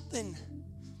something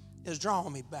is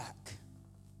drawing me back.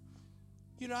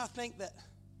 You know, I think that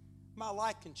my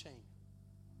life can change.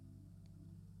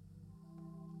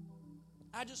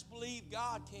 I just believe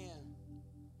God can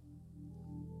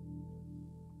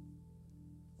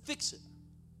fix it.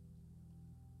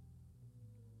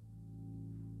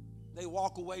 They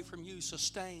walk away from you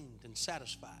sustained and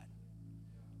satisfied.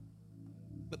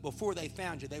 But before they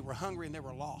found you, they were hungry and they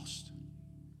were lost.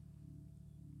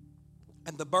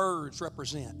 And the birds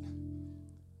represent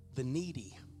the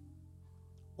needy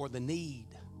or the need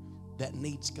that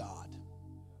needs God.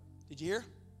 Did you hear?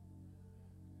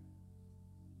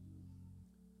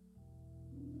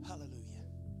 Hallelujah.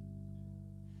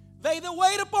 They that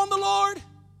wait upon the Lord,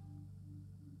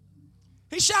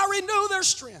 He shall renew their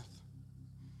strength.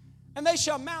 And they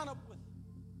shall mount up with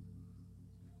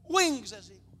wings as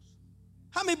eagles.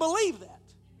 How many believe that?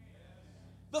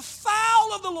 The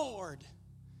fowl of the Lord,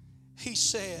 He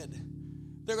said,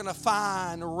 they're going to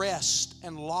find rest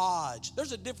and lodge.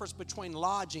 There's a difference between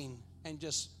lodging and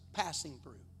just passing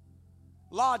through.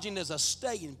 Lodging is a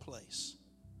staying place.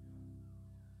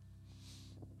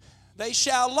 They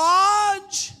shall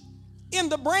lodge in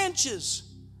the branches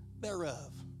thereof.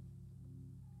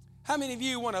 How many of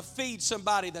you want to feed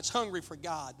somebody that's hungry for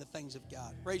God, the things of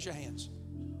God? Raise your hands.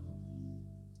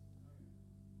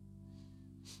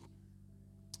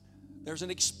 There's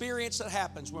an experience that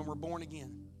happens when we're born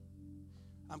again.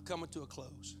 I'm coming to a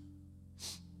close.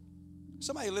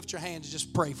 Somebody lift your hands and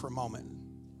just pray for a moment.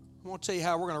 I want to tell you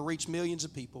how we're going to reach millions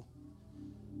of people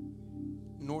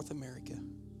in North America.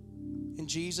 In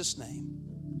Jesus' name.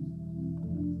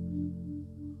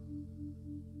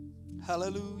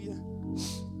 Hallelujah.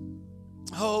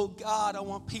 Oh God, I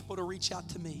want people to reach out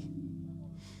to me.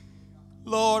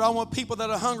 Lord, I want people that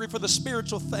are hungry for the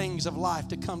spiritual things of life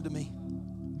to come to me.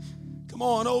 Come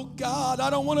on, oh God, I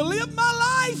don't want to live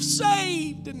my life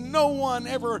saved and no one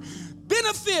ever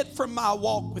benefit from my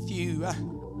walk with you.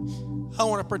 I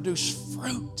want to produce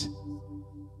fruit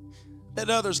that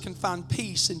others can find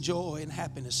peace and joy and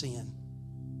happiness in.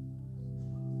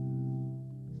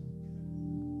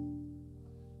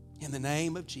 In the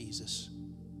name of Jesus.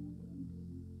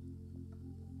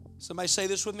 Somebody say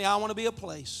this with me. I want to be a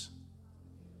place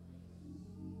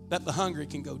that the hungry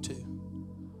can go to,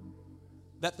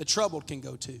 that the troubled can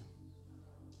go to.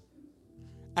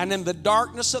 And in the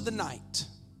darkness of the night,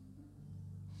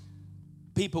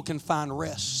 people can find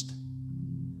rest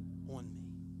on me.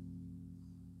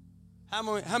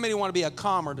 How many want to be a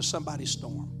calmer to somebody's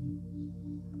storm?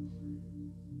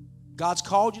 God's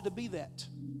called you to be that.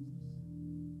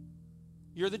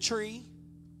 You're the tree.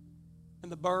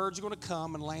 And the birds are going to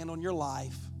come and land on your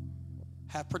life,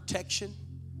 have protection,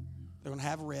 they're going to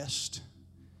have rest,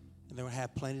 and they're going to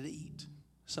have plenty to eat.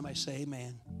 Somebody say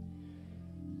amen.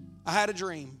 I had a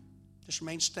dream. Just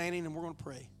remain standing and we're going to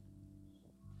pray.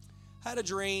 I had a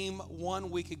dream 1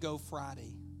 week ago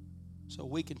Friday. So a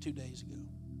week and 2 days ago.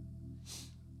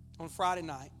 On Friday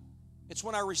night. It's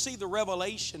when I received the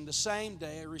revelation, the same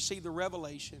day I received the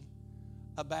revelation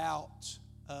about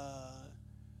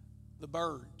the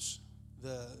birds.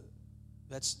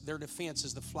 That's their defense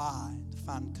is the fly, to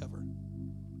find cover.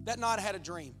 That night I had a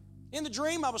dream. In the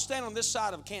dream, I was standing on this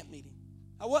side of a camp meeting.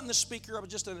 I wasn't the speaker, I was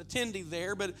just an attendee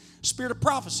there, but spirit of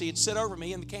prophecy had set over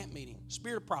me in the camp meeting.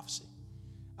 Spirit of prophecy.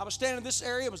 I was standing in this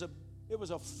area, it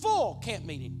was a full camp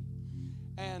meeting.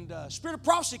 And spirit of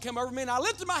prophecy came over me, and I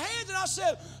lifted my hands and I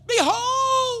said,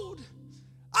 behold,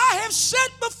 I have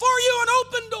set before you an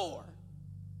open door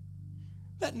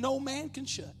that no man can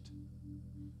shut.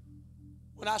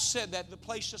 When I said that, the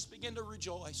place just began to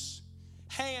rejoice.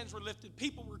 Hands were lifted.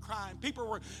 People were crying. People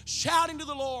were shouting to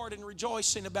the Lord and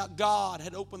rejoicing about God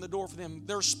had opened the door for them.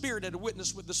 Their spirit had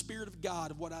witnessed with the Spirit of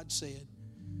God of what I'd said.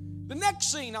 The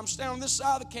next scene, I'm standing on this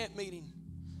side of the camp meeting.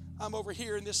 I'm over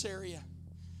here in this area.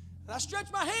 And I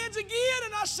stretched my hands again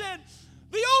and I said,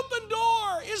 the open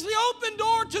door is the open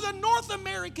door to the North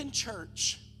American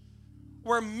church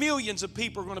where millions of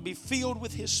people are going to be filled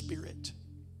with His Spirit.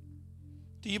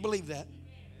 Do you believe that?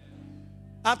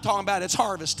 I'm talking about it's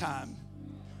harvest time.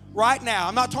 Right now.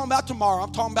 I'm not talking about tomorrow.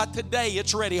 I'm talking about today.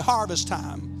 It's ready. Harvest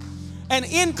time. An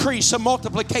increase of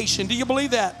multiplication. Do you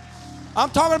believe that? I'm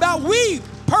talking about we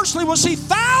personally will see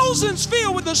thousands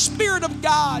filled with the Spirit of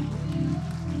God.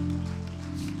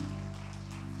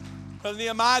 Brother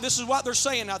Nehemiah, this is what they're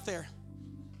saying out there.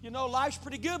 You know, life's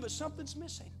pretty good, but something's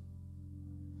missing.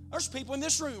 There's people in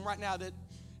this room right now that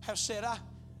have said,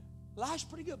 life's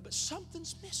pretty good, but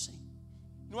something's missing.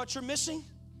 You know what you're missing?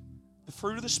 The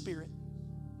fruit of the Spirit.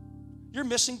 You're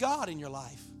missing God in your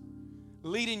life,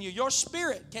 leading you. Your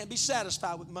spirit can't be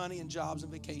satisfied with money and jobs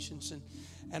and vacations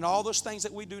and all those things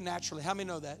that we do naturally. How many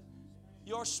know that?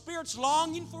 Your spirit's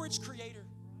longing for its Creator.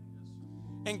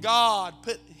 And God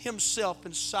put Himself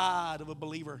inside of a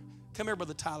believer. Come here,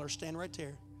 Brother Tyler, stand right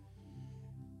there.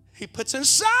 He puts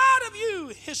inside of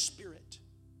you His Spirit.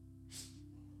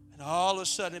 And all of a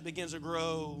sudden it begins to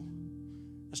grow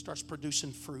and starts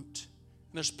producing fruit.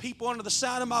 And there's people under the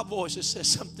sound of my voice that says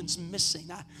something's missing.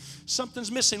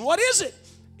 Something's missing. What is it?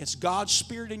 It's God's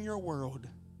Spirit in your world.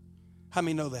 How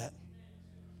many know that?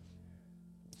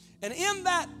 And in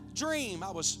that dream,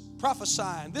 I was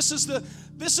prophesying. This is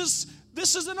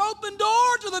an open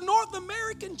door to the North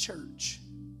American church.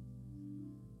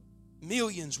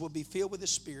 Millions will be filled with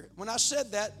His Spirit. When I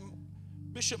said that,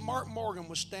 Bishop Mark Morgan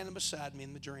was standing beside me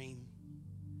in the dream.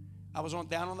 I was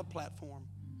down on the platform.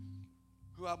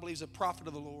 Who I believe is a prophet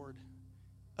of the Lord.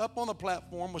 Up on the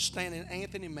platform was standing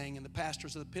Anthony Mangan, the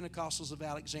pastors of the Pentecostals of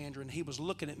Alexandria, and he was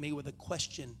looking at me with a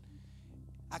question.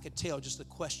 I could tell just a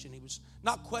question. He was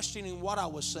not questioning what I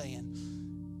was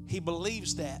saying. He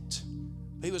believes that.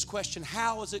 He was questioning,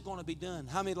 how is it going to be done?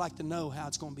 How many would like to know how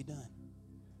it's going to be done?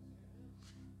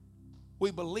 We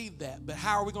believe that, but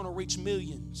how are we going to reach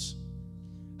millions?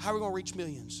 How are we going to reach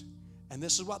millions? And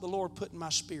this is what the Lord put in my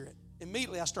spirit.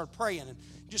 Immediately I started praying, and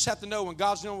you just have to know when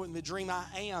God's doing it in the dream, I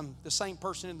am the same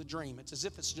person in the dream. It's as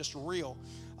if it's just real.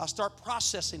 I start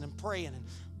processing and praying and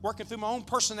working through my own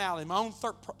personality, my own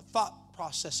thought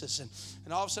processes.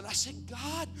 And all of a sudden I said,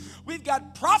 God, we've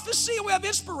got prophecy and we have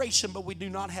inspiration, but we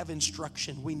do not have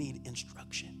instruction. We need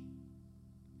instruction.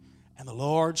 And the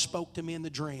Lord spoke to me in the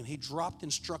dream. He dropped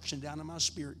instruction down in my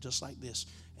spirit just like this.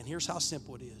 And here's how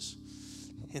simple it is.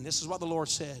 And this is what the Lord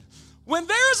said. When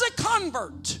there is a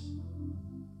convert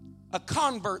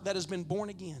that has been born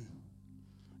again,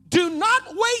 do not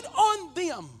wait on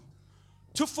them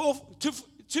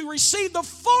to receive the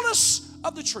fullness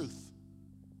of the truth,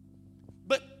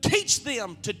 but teach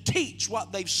them to teach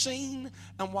what they've seen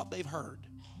and what they've heard.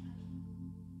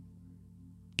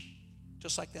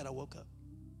 Just like that, I woke up.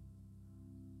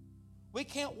 We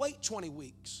can't wait 20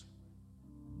 weeks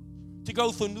to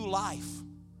go through new life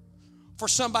for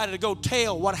somebody to go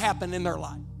tell what happened in their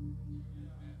life.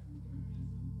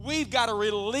 We've got to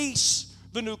release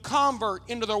the new convert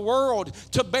into the world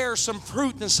to bear some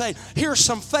fruit and say, here's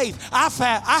some faith.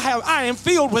 I am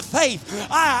filled with faith.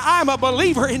 I'm a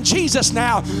believer in Jesus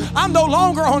now. I'm no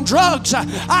longer on drugs.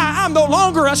 I'm no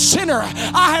longer a sinner.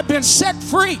 I have been set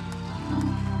free.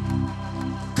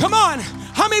 Come on,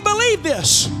 how many believe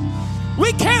this?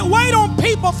 We can't wait on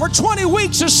people for 20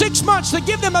 weeks or 6 months to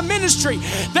give them a ministry.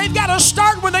 They've got to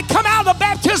start when they come out of the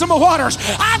baptism baptism of waters.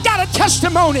 I've got a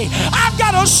testimony. I've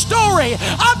got a story.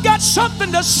 I've got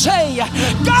something to say.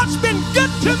 God's been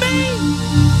good to me.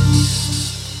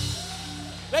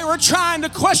 They were trying to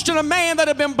question a man that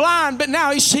had been blind, but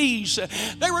now he sees.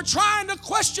 They were trying to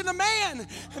question a man,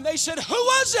 and they said, who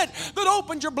was it that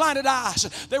opened your blinded eyes?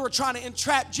 They were trying to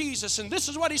entrap Jesus, and this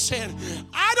is what he said.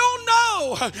 I don't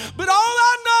know, but all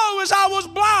I know is I was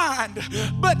blind,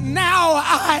 but now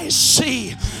I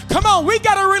see. Come on, we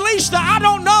got to release the I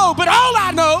don't know, but all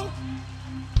I know.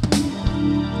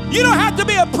 You don't have to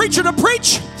be a preacher to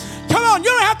preach. Come on, you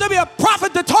don't have to be a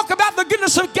prophet to talk about the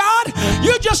goodness of God.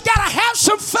 You just got to have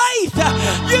some faith.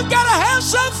 You've got to have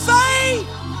some faith.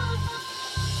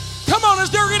 Come on, is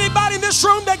there anybody in this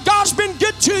room that God's been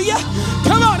good to you?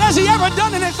 Come on, has he ever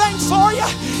done anything for you?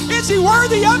 Is he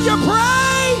worthy of your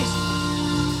praise?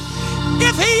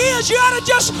 If he is, you ought to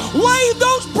just wave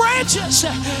those branches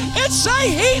and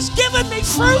say, he's given me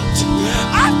fruit.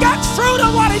 I've got fruit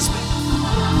of what he's been.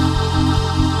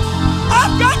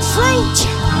 I've got fruit.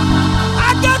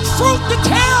 I've got fruit to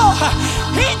tell.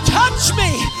 He touched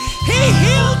me. He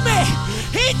healed me.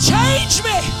 He changed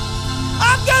me.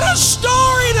 I've got a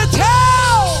story to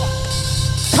tell.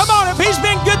 Come on, if he's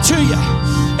been good to you,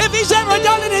 if he's ever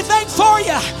done anything for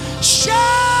you,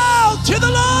 shout to the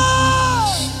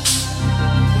Lord.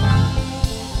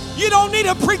 You don't need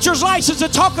a preacher's license to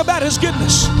talk about his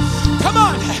goodness. Come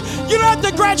on, you don't have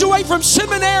to graduate from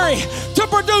seminary to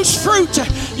produce fruit.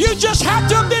 You just have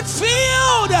to have been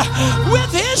filled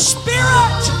with his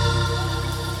Spirit.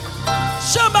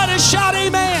 Somebody shout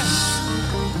amen.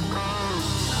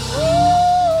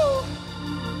 Woo.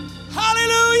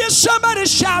 Hallelujah. Somebody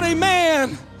shout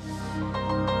amen.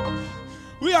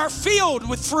 We are filled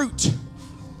with fruit.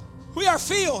 We are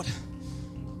filled.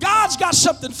 God's got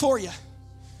something for you.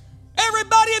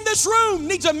 Everybody in this room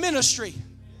needs a ministry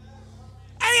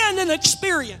and an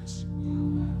experience.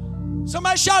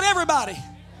 Somebody shout everybody.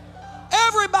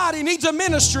 Everybody needs a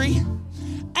ministry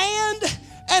and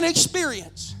an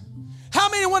experience. How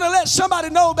many want to let somebody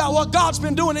know about what God's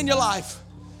been doing in your life?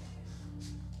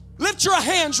 Lift your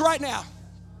hands right now.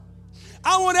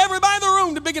 I want everybody in the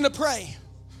room to begin to pray.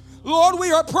 Lord,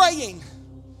 we are praying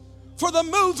for the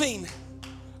moving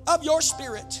of your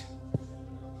Spirit.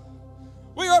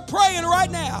 We are praying right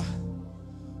now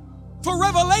for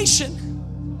revelation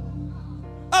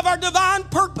of our divine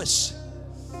purpose.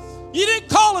 You didn't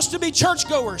call us to be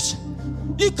churchgoers.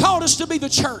 You called us to be the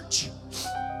church.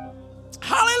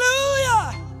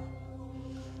 Hallelujah.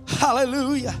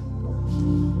 Hallelujah.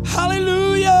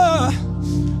 Hallelujah.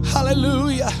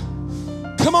 Hallelujah.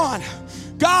 Come on.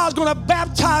 God's going to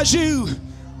baptize you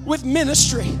with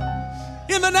ministry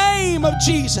in the name of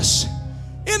Jesus.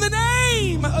 In the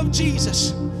name of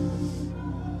Jesus.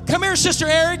 Come here, Sister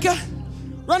Erica.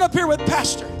 Run up here with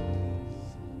Pastor.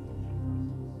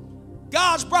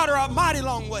 God's brought her a mighty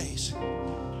long ways.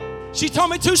 She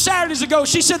told me 2 Saturdays ago,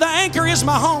 she said, the anchor is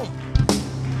my home.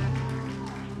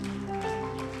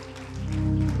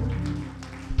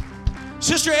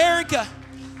 Sister Erica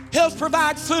helps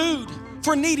provide food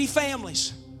for needy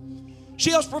families. She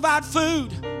helps provide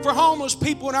food for homeless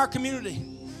people in our community.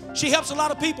 She helps a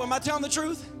lot of people. Am I telling the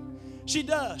truth? She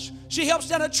does. She helps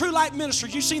down at True Light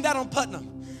Ministries. You've seen that on Putnam.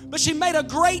 But she made a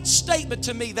great statement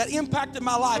to me that impacted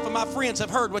my life, and my friends have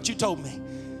heard what you told me.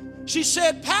 She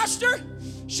said, Pastor,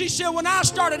 she said, when I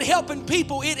started helping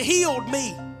people, it healed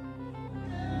me.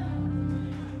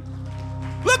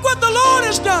 Look what the Lord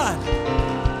has done.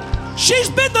 She's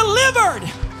been delivered.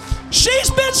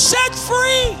 She's been set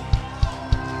free.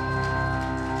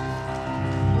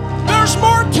 There's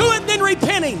more to it than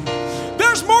repenting.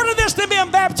 There's more to this than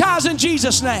being baptized in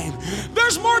Jesus' name.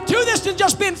 There's more to this than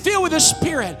just being filled with the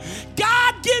Spirit.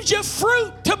 God gives you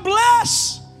fruit to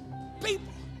bless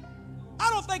people. I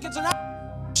don't think it's an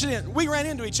accident. We ran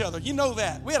into each other. You know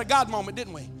that. We had a God moment,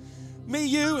 didn't we? Me,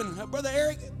 you, and Brother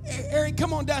Eric. Eric,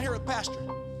 come on down here with Pastor.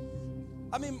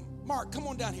 Mark, come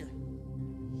on down here.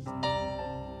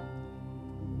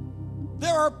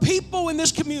 There are people in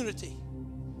this community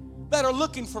that are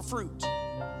looking for fruit.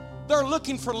 They're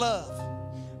looking for love.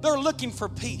 They're looking for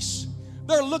peace.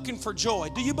 They're looking for joy.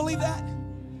 Do you believe that?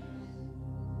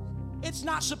 It's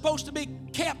not supposed to be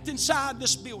kept inside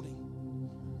this building.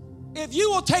 If you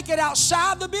will take it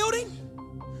outside the building,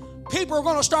 people are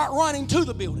going to start running to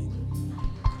the building.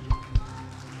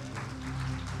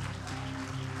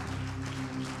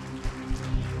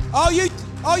 All you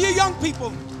young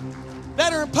people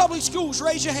that are in public schools,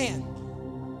 raise your hand.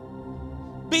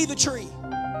 Be the tree.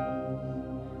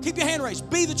 Keep your hand raised.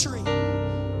 Be the tree.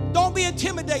 Don't be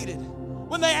intimidated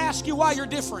when they ask you why you're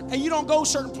different and you don't go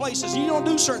certain places and you don't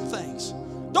do certain things.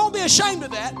 Don't be ashamed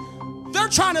of that. They're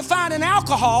trying to find in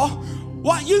alcohol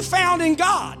what you found in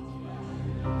God.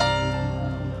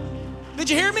 Did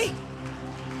you hear me?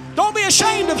 Don't be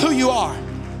ashamed of who you are.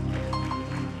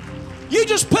 You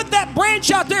just put that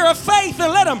branch out there of faith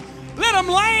and let them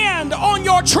land on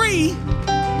your tree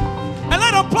and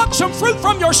let them pluck some fruit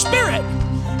from your spirit,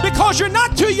 because you're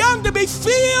not too young to be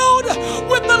filled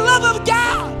with the love of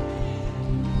God.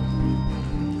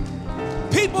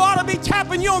 People ought to be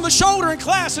tapping you on the shoulder in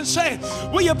class and saying,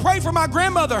 will you pray for my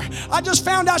grandmother? I just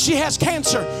found out she has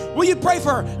cancer. Will you pray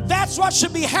for her? That's what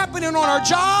should be happening on our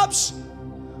jobs.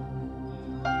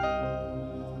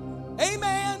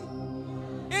 Amen.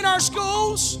 In our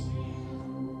schools,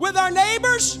 with our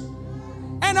neighbors,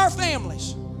 and our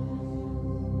families.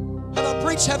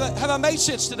 Have I made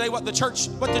sense today what the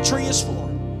tree is for?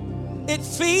 It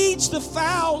feeds the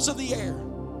fowls of the air.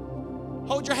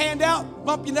 Hold your hand out,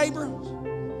 bump your neighbor.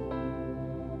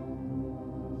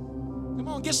 Come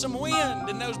on, get some wind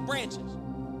in those branches.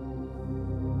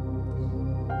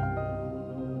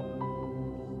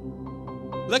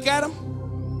 Look at them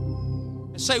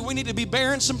and say, we need to be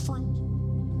bearing some fruit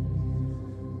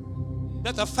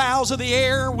that the fowls of the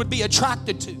air would be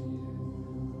attracted to.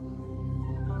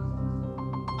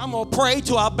 I'm going to pray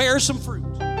till I bear some fruit.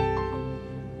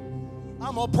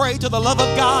 I'm going to pray till the love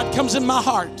of God comes in my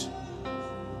heart.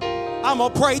 I'm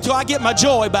going to pray till I get my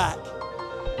joy back.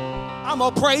 I'm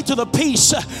going to pray till the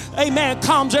peace, amen,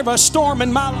 calms every storm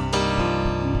in my life.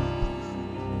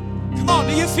 Come on,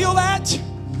 do you feel that?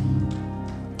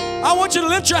 I want you to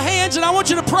lift your hands and I want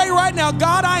you to pray right now.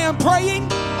 God, I am praying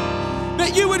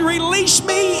that you would release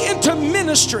me into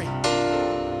ministry.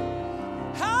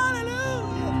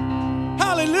 Hallelujah.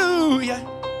 Hallelujah.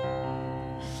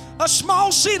 A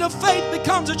small seed of faith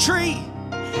becomes a tree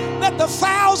that the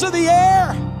fowls of the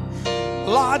air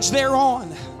lodge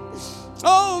thereon.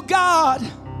 Oh God,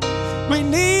 we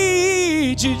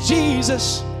need you,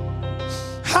 Jesus.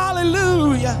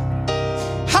 Hallelujah.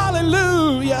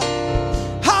 Hallelujah.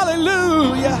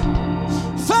 Hallelujah.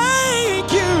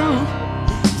 Thank you.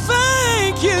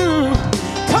 Thank you.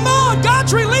 Come on,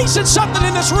 God's releasing something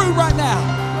in this room right now.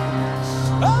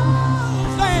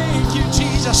 Oh, thank you,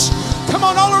 Jesus. Come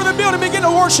on, all over the building, begin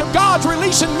to worship. God's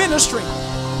releasing ministry.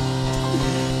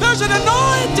 There's an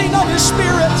anointing of His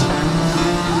Spirit.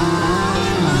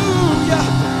 Hallelujah.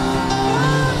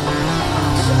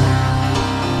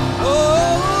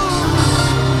 Oh.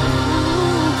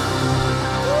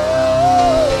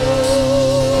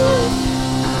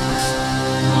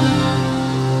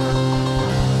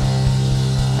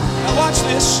 Now watch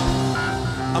this.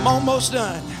 I'm almost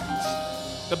done.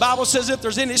 The Bible says if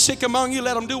there's any sick among you,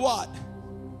 let them do what?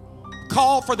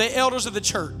 Call for the elders of the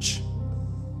church.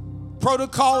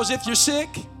 Protocol is if you're sick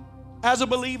as a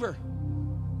believer,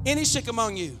 any sick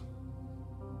among you,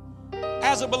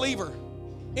 as a believer,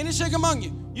 any sick among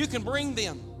you, you can bring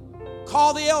them.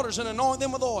 Call the elders and anoint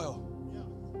them with oil.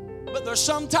 But there's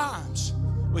sometimes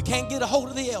we can't get a hold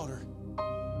of the elder.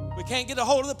 We can't get a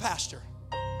hold of the pastor.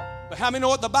 But how many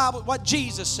know what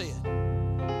Jesus said?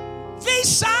 These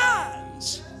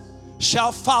signs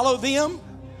shall follow them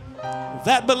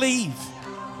that believe.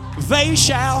 They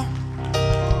shall.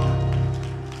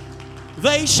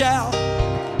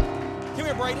 Come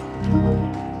here, Brady.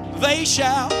 They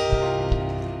shall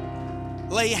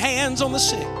lay hands on the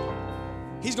sick.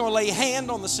 He's going to lay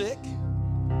hand on the sick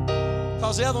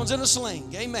because the other one's in a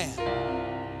sling.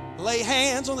 Amen. Lay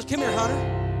hands on the. Come here, Hunter.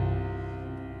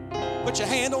 Put your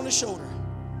hand on his shoulder.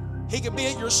 He could be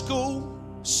at your school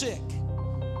sick.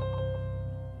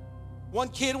 One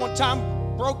kid one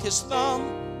time broke his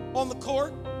thumb on the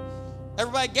court.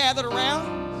 Everybody gathered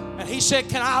around, and he said,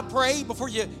 can I pray before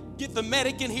you get the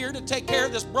medic in here to take care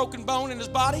of this broken bone in his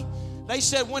body? They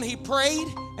said when he prayed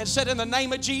and said in the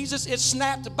name of Jesus, it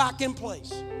snapped back in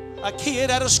place. A kid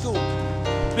at a school.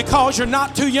 Because you're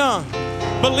not too young.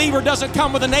 Believer doesn't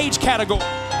come with an age category.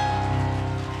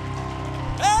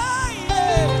 Hey,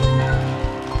 yeah.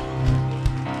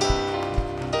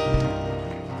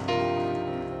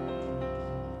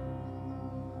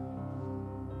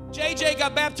 JJ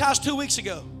got baptized 2 weeks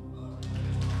ago.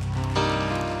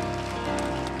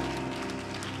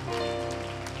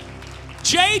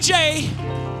 JJ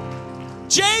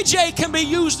can be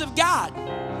used of God.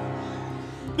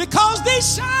 Because these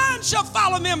signs shall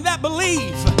follow them that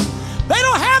believe. They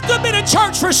don't have to have been in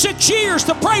church for 6 years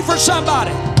to pray for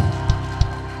somebody.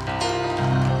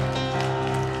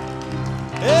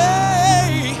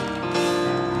 Hey.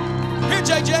 Here,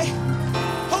 JJ.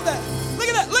 Hold that. Look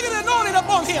at that. Look at the anointing up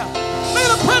on him. Look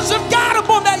at the presence of God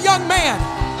upon that young man.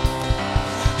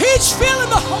 He's feeling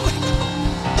the Holy Ghost.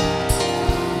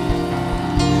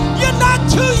 You're not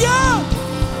too young.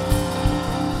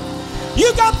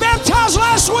 You got baptized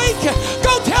last week.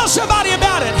 Go tell somebody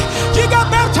about it. You got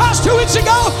baptized 2 weeks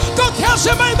ago. Go tell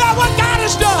somebody about what God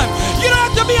has done. You don't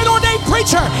have to be an ordained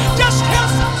preacher. Just tell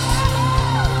somebody.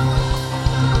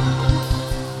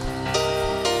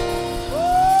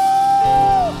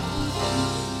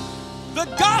 The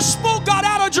gospel got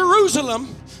out of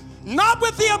Jerusalem, not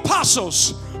with the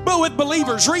apostles, but with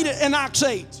believers. Read it in Acts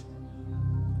 8.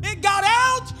 It got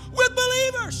out with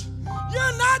believers.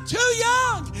 You're not too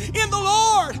young in the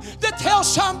Lord to tell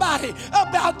somebody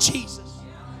about Jesus.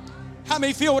 How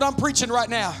many feel what I'm preaching right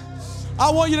now? I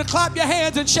want you to clap your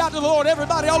hands and shout to the Lord.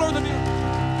 Everybody all over the building.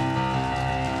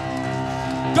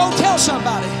 Go tell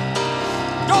somebody.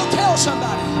 Go tell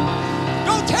somebody.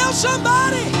 Go tell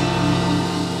somebody.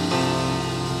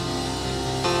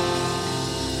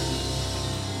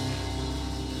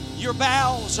 Your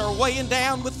bowels are weighing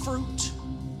down with fruit.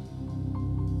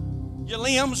 Your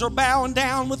limbs are bowing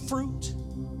down with fruit.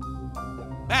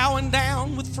 Bowing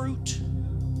down with fruit.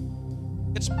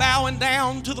 It's bowing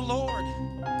down to the Lord.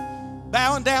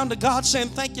 Bowing down to God, saying,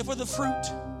 thank you for the fruit.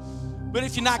 But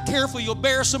if you're not careful, you'll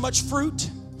bear so much fruit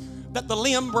that the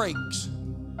limb breaks.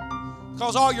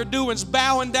 Because all you're doing is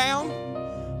bowing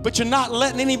down, but you're not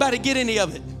letting anybody get any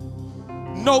of it.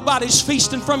 Nobody's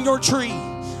feasting from your tree.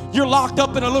 You're locked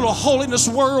up in a little holiness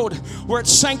world where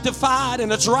it's sanctified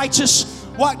and it's righteous.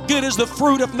 What good is the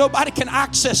fruit if nobody can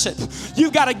access it?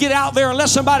 You got to get out there and let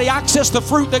somebody access the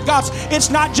fruit that God's. It's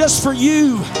not just for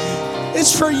you.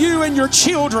 It's for you and your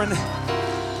children. And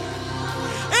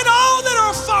all that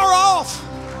are far off.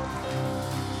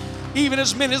 Even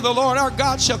as many as the Lord our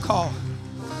God shall call.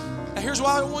 Now here's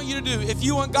what I want you to do. If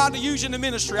you want God to use you in the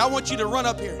ministry, I want you to run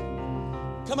up here.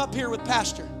 Come up here with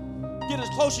Pastor. Get as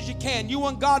close as you can. You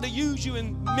want God to use you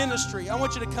in ministry, I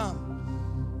want you to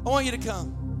come. I want you to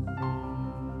come.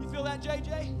 You feel that,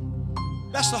 JJ?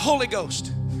 That's the Holy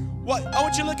Ghost. What? I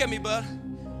want you to look at me, bud.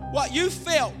 What you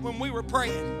felt when we were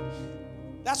praying.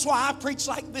 That's why I preach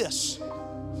like this.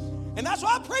 And that's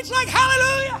why I preach like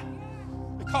hallelujah.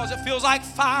 Because it feels like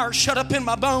fire shut up in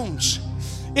my bones.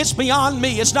 It's beyond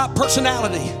me. It's not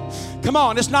personality. Come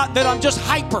on, it's not that I'm just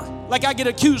hyper like I get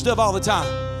accused of all the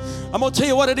time. I'm going to tell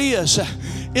you what it is.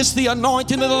 It's the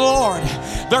anointing of the Lord.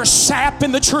 There's sap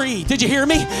in the tree. Did you hear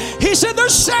me? He said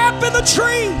there's sap in the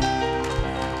tree.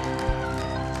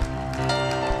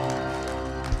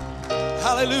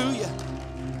 Hallelujah.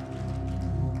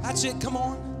 That's it. Come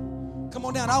on. Come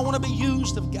on down. I want to be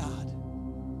used of God.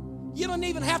 You don't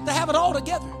even have to have it all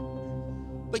together.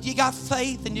 But you got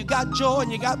faith and you got joy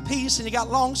and you got peace and you got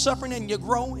long suffering and you're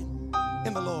growing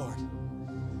in the Lord.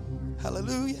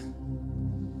 Hallelujah.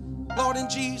 Lord, in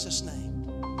Jesus' name.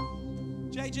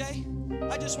 JJ,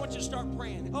 I just want you to start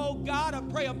praying. Oh, God, I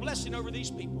pray a blessing over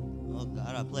these people. Oh,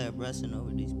 God, I pray a blessing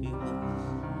over these people.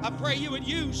 I pray you would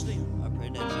use them. I pray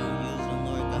that you would use them,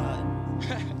 Lord God.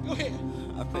 Go ahead.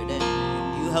 I pray that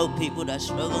you help people that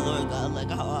struggle, Lord God, like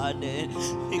how I did.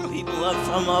 Pick people up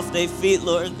from off their feet,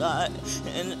 Lord God,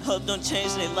 and help them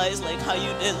change their lives like how you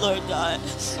did, Lord God.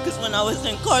 Because when I was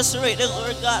incarcerated,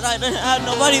 Lord God, I didn't have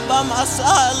nobody by my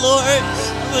side, Lord.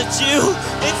 But you,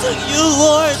 it took you,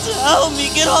 Lord, to help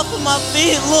me get off of my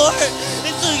feet, Lord.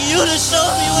 It took you to show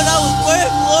me what I was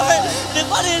worth, Lord. And if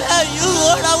I didn't have you,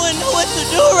 Lord, I wouldn't know what to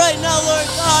do right now, Lord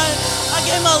God. I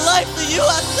gave my life to you.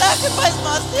 I sacrificed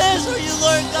my sins for you,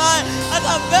 Lord God. I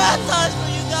got baptized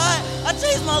for you, God. I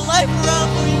changed my life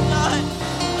around for you, God.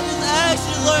 I just ask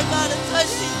you, Lord God, to touch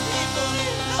these people.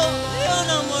 Heal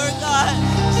them, Lord God.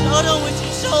 Show them what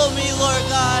you showed me, Lord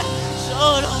God.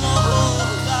 Show them, oh,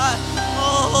 God.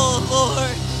 Oh,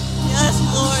 Lord. Yes,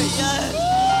 Lord, yes.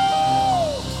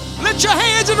 Lift your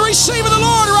hands and receive the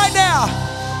Lord right now.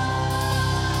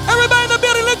 Everybody in the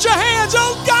building, lift your hands.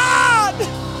 Oh, God.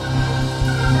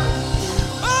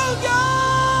 Oh,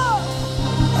 God.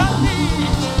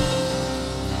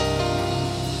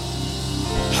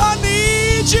 I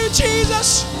need you,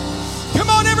 Jesus. Come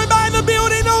on, everybody in the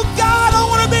building. Oh, God, I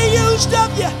want to be used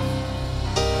of you.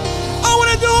 I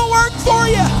want to do a work for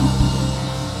you.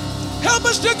 Help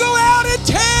us to go out and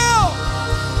tell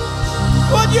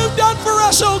what you've done for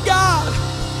us, oh God.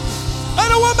 I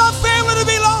don't want my family to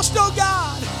be lost, oh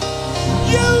God.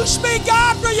 Use me,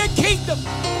 God, for your kingdom.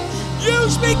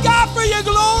 Use me, God, for your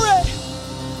glory.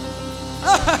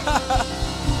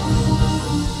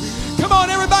 Come on,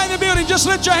 everybody in the building, just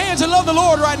lift your hands and love the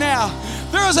Lord right now.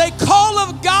 There is a call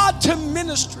of God to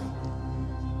ministry.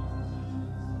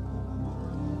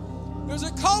 There's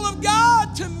a call of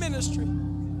God to ministry.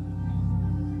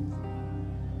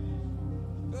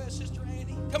 Go ahead, Sister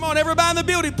Annie. Come on, everybody in the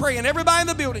building praying. Everybody in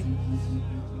the building.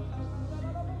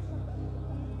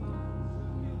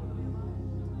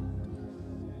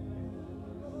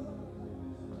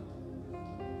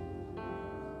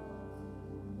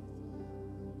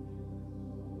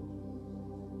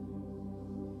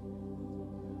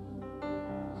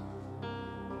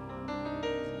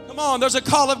 Come on, there's a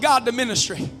call of God to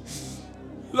ministry.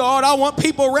 Lord, I want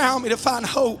people around me to find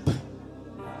hope.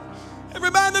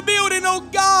 Everybody in the building, oh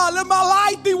God, let my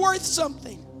life be worth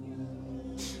something.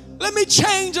 Let me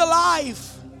change a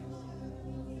life.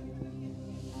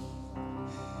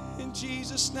 In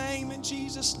Jesus' name, in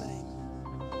Jesus' name.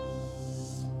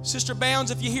 Sister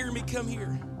Bounds, if you hear me, come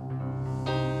here.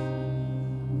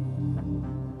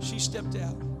 She stepped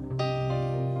out.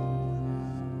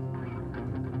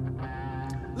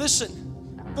 Listen,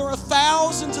 there are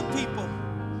thousands of people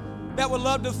that would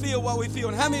love to feel what we feel.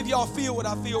 And how many of y'all feel what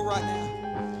I feel right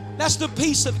now? That's the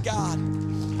peace of God.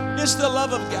 It's the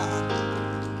love of God.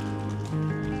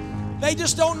 They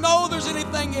just don't know there's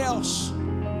anything else.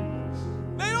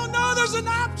 They don't know there's an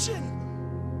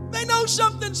option. They know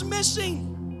something's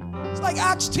missing. It's like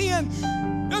Acts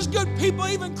 10. There's good people,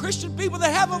 even Christian people,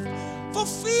 that haven't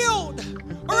fulfilled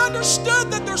or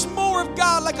understood that there's more of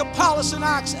God, like Apollos in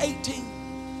Acts 18.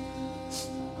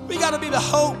 We got to be the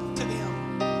hope to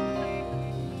them.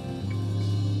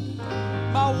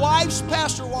 My wife's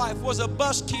pastor wife was a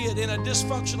bus kid in a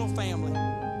dysfunctional family.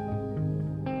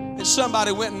 And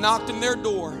somebody went and knocked on their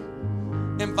door,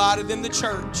 invited them to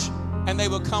church, and they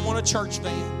would come on a church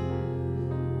van.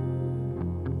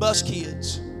 Bus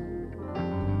kids.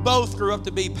 Both grew up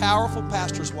to be powerful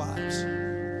pastors' wives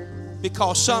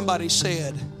because somebody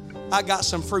said, I got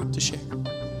some fruit to share.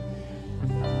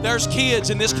 There's kids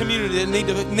in this community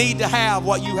that need to have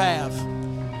what you have.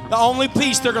 The only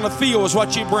peace they're going to feel is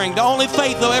what you bring. The only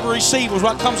faith they'll ever receive is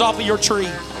what comes off of your tree.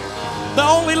 The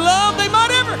only love they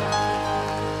might ever.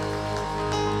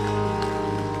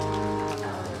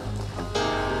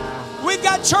 We've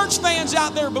got church vans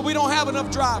out there, but we don't have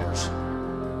enough drivers.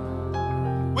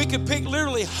 We could pick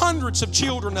literally hundreds of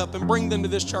children up and bring them to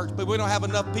this church, but we don't have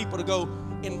enough people to go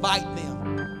invite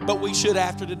them. But we should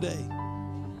after today.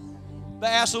 They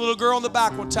asked a little girl in the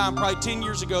back one time, probably 10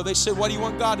 years ago, they said, what do you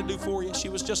want God to do for you? She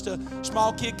was just a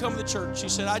small kid coming to church. She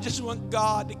said, I just want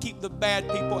God to keep the bad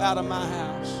people out of my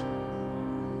house.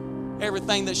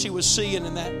 Everything that she was seeing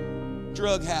in that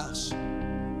drug house.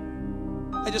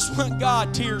 I just want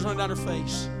God, tears running down her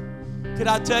face. Could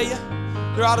I tell you,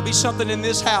 there ought to be something in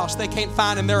this house they can't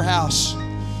find in their house.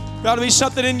 There ought to be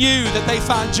something in you that they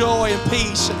find joy and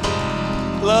peace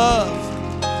and love.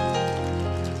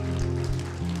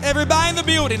 Everybody in the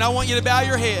building, I want you to bow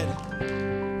your head.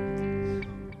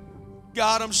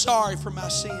 God, I'm sorry for my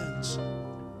sins.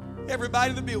 Everybody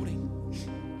in the building,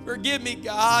 forgive me,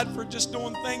 God, for just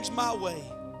doing things my way.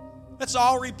 Let's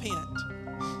all repent.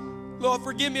 Lord,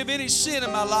 forgive me of any sin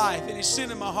in my life, any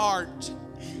sin in my heart,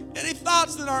 any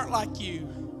thoughts that aren't like you,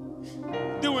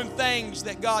 doing things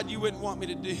that, God, you wouldn't want me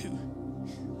to do.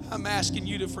 I'm asking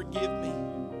you to forgive me.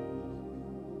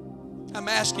 I'm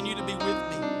asking you to be with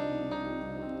me.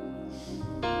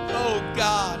 Oh,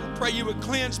 God, I pray you would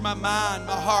cleanse my mind,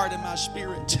 my heart, and my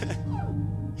spirit.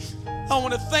 I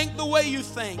want to think the way you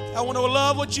think. I want to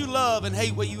love what you love and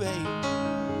hate what you hate.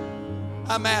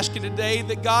 I'm asking today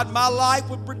that, God, my life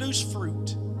would produce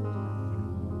fruit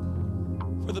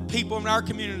for the people in our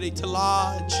community to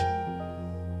lodge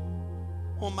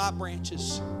on my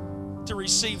branches, to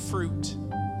receive fruit,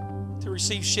 to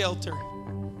receive shelter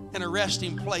and a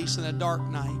resting place in a dark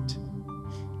night.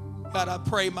 God, I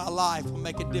pray my life will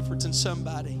make a difference in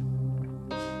somebody.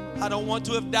 I don't want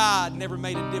to have died and never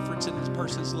made a difference in this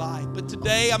person's life. But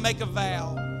today I make a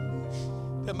vow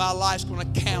that my life's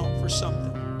going to count for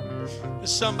something. That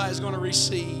somebody's going to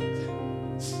receive.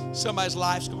 Somebody's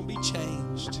life's going to be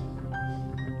changed.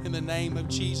 In the name of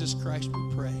Jesus Christ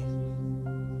we pray.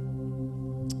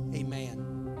 Amen.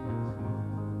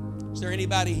 Is there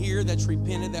anybody here that's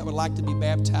repented that would like to be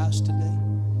baptized today?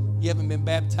 You haven't been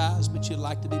baptized, but you'd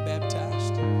like to be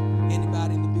baptized?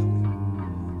 Anybody in the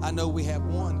building? I know we have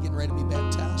one getting ready to be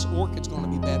baptized. Orchid's going to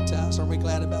be baptized. Aren't we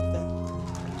glad about that?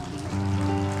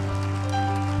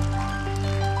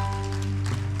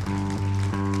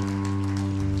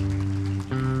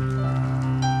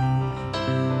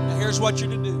 Now here's what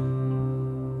you're to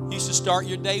do. You should start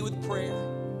your day with prayer.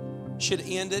 You should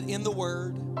end it in the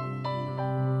Word.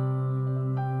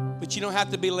 But you don't have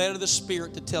to be led of the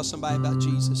Spirit to tell somebody about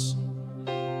Jesus.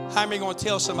 How am I going to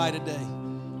tell somebody today?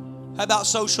 How about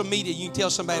social media? You can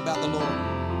tell somebody about the Lord.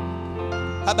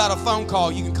 How about a phone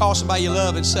call? You can call somebody you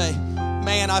love and say,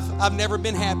 man, I've never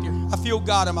been happier. I feel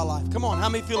God in my life. Come on, how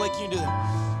many feel like you can do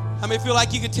that? How many feel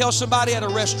like you could tell somebody at a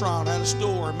restaurant, at a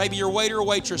store, maybe your waiter or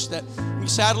waitress that you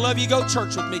say, I'd love you to go to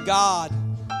church with me. God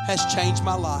has changed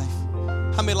my life.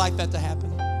 How many like that to happen?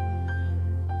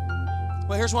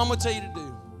 Well, here's what I'm going to tell you to do.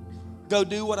 Go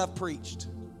do what I've preached.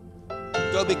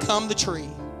 Go become the tree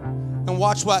and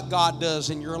watch what God does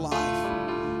in your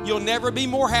life. You'll never be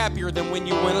more happier than when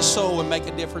you win a soul and make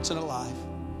a difference in a life.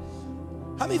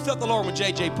 How many felt the Lord when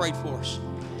JJ prayed for us?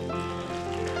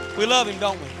 We love him,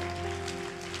 don't we?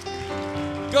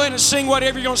 Go ahead and sing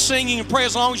whatever you're going to sing. You can pray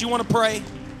as long as you want to pray.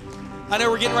 I know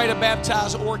we're getting ready to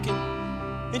baptize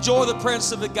Orkin. Enjoy the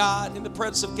presence of the God, in the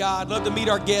presence of God. Love to meet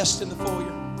our guests in the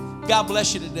foyer. God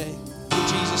bless you today. In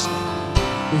Jesus' name.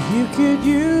 If you could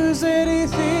use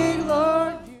anything,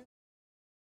 Lord,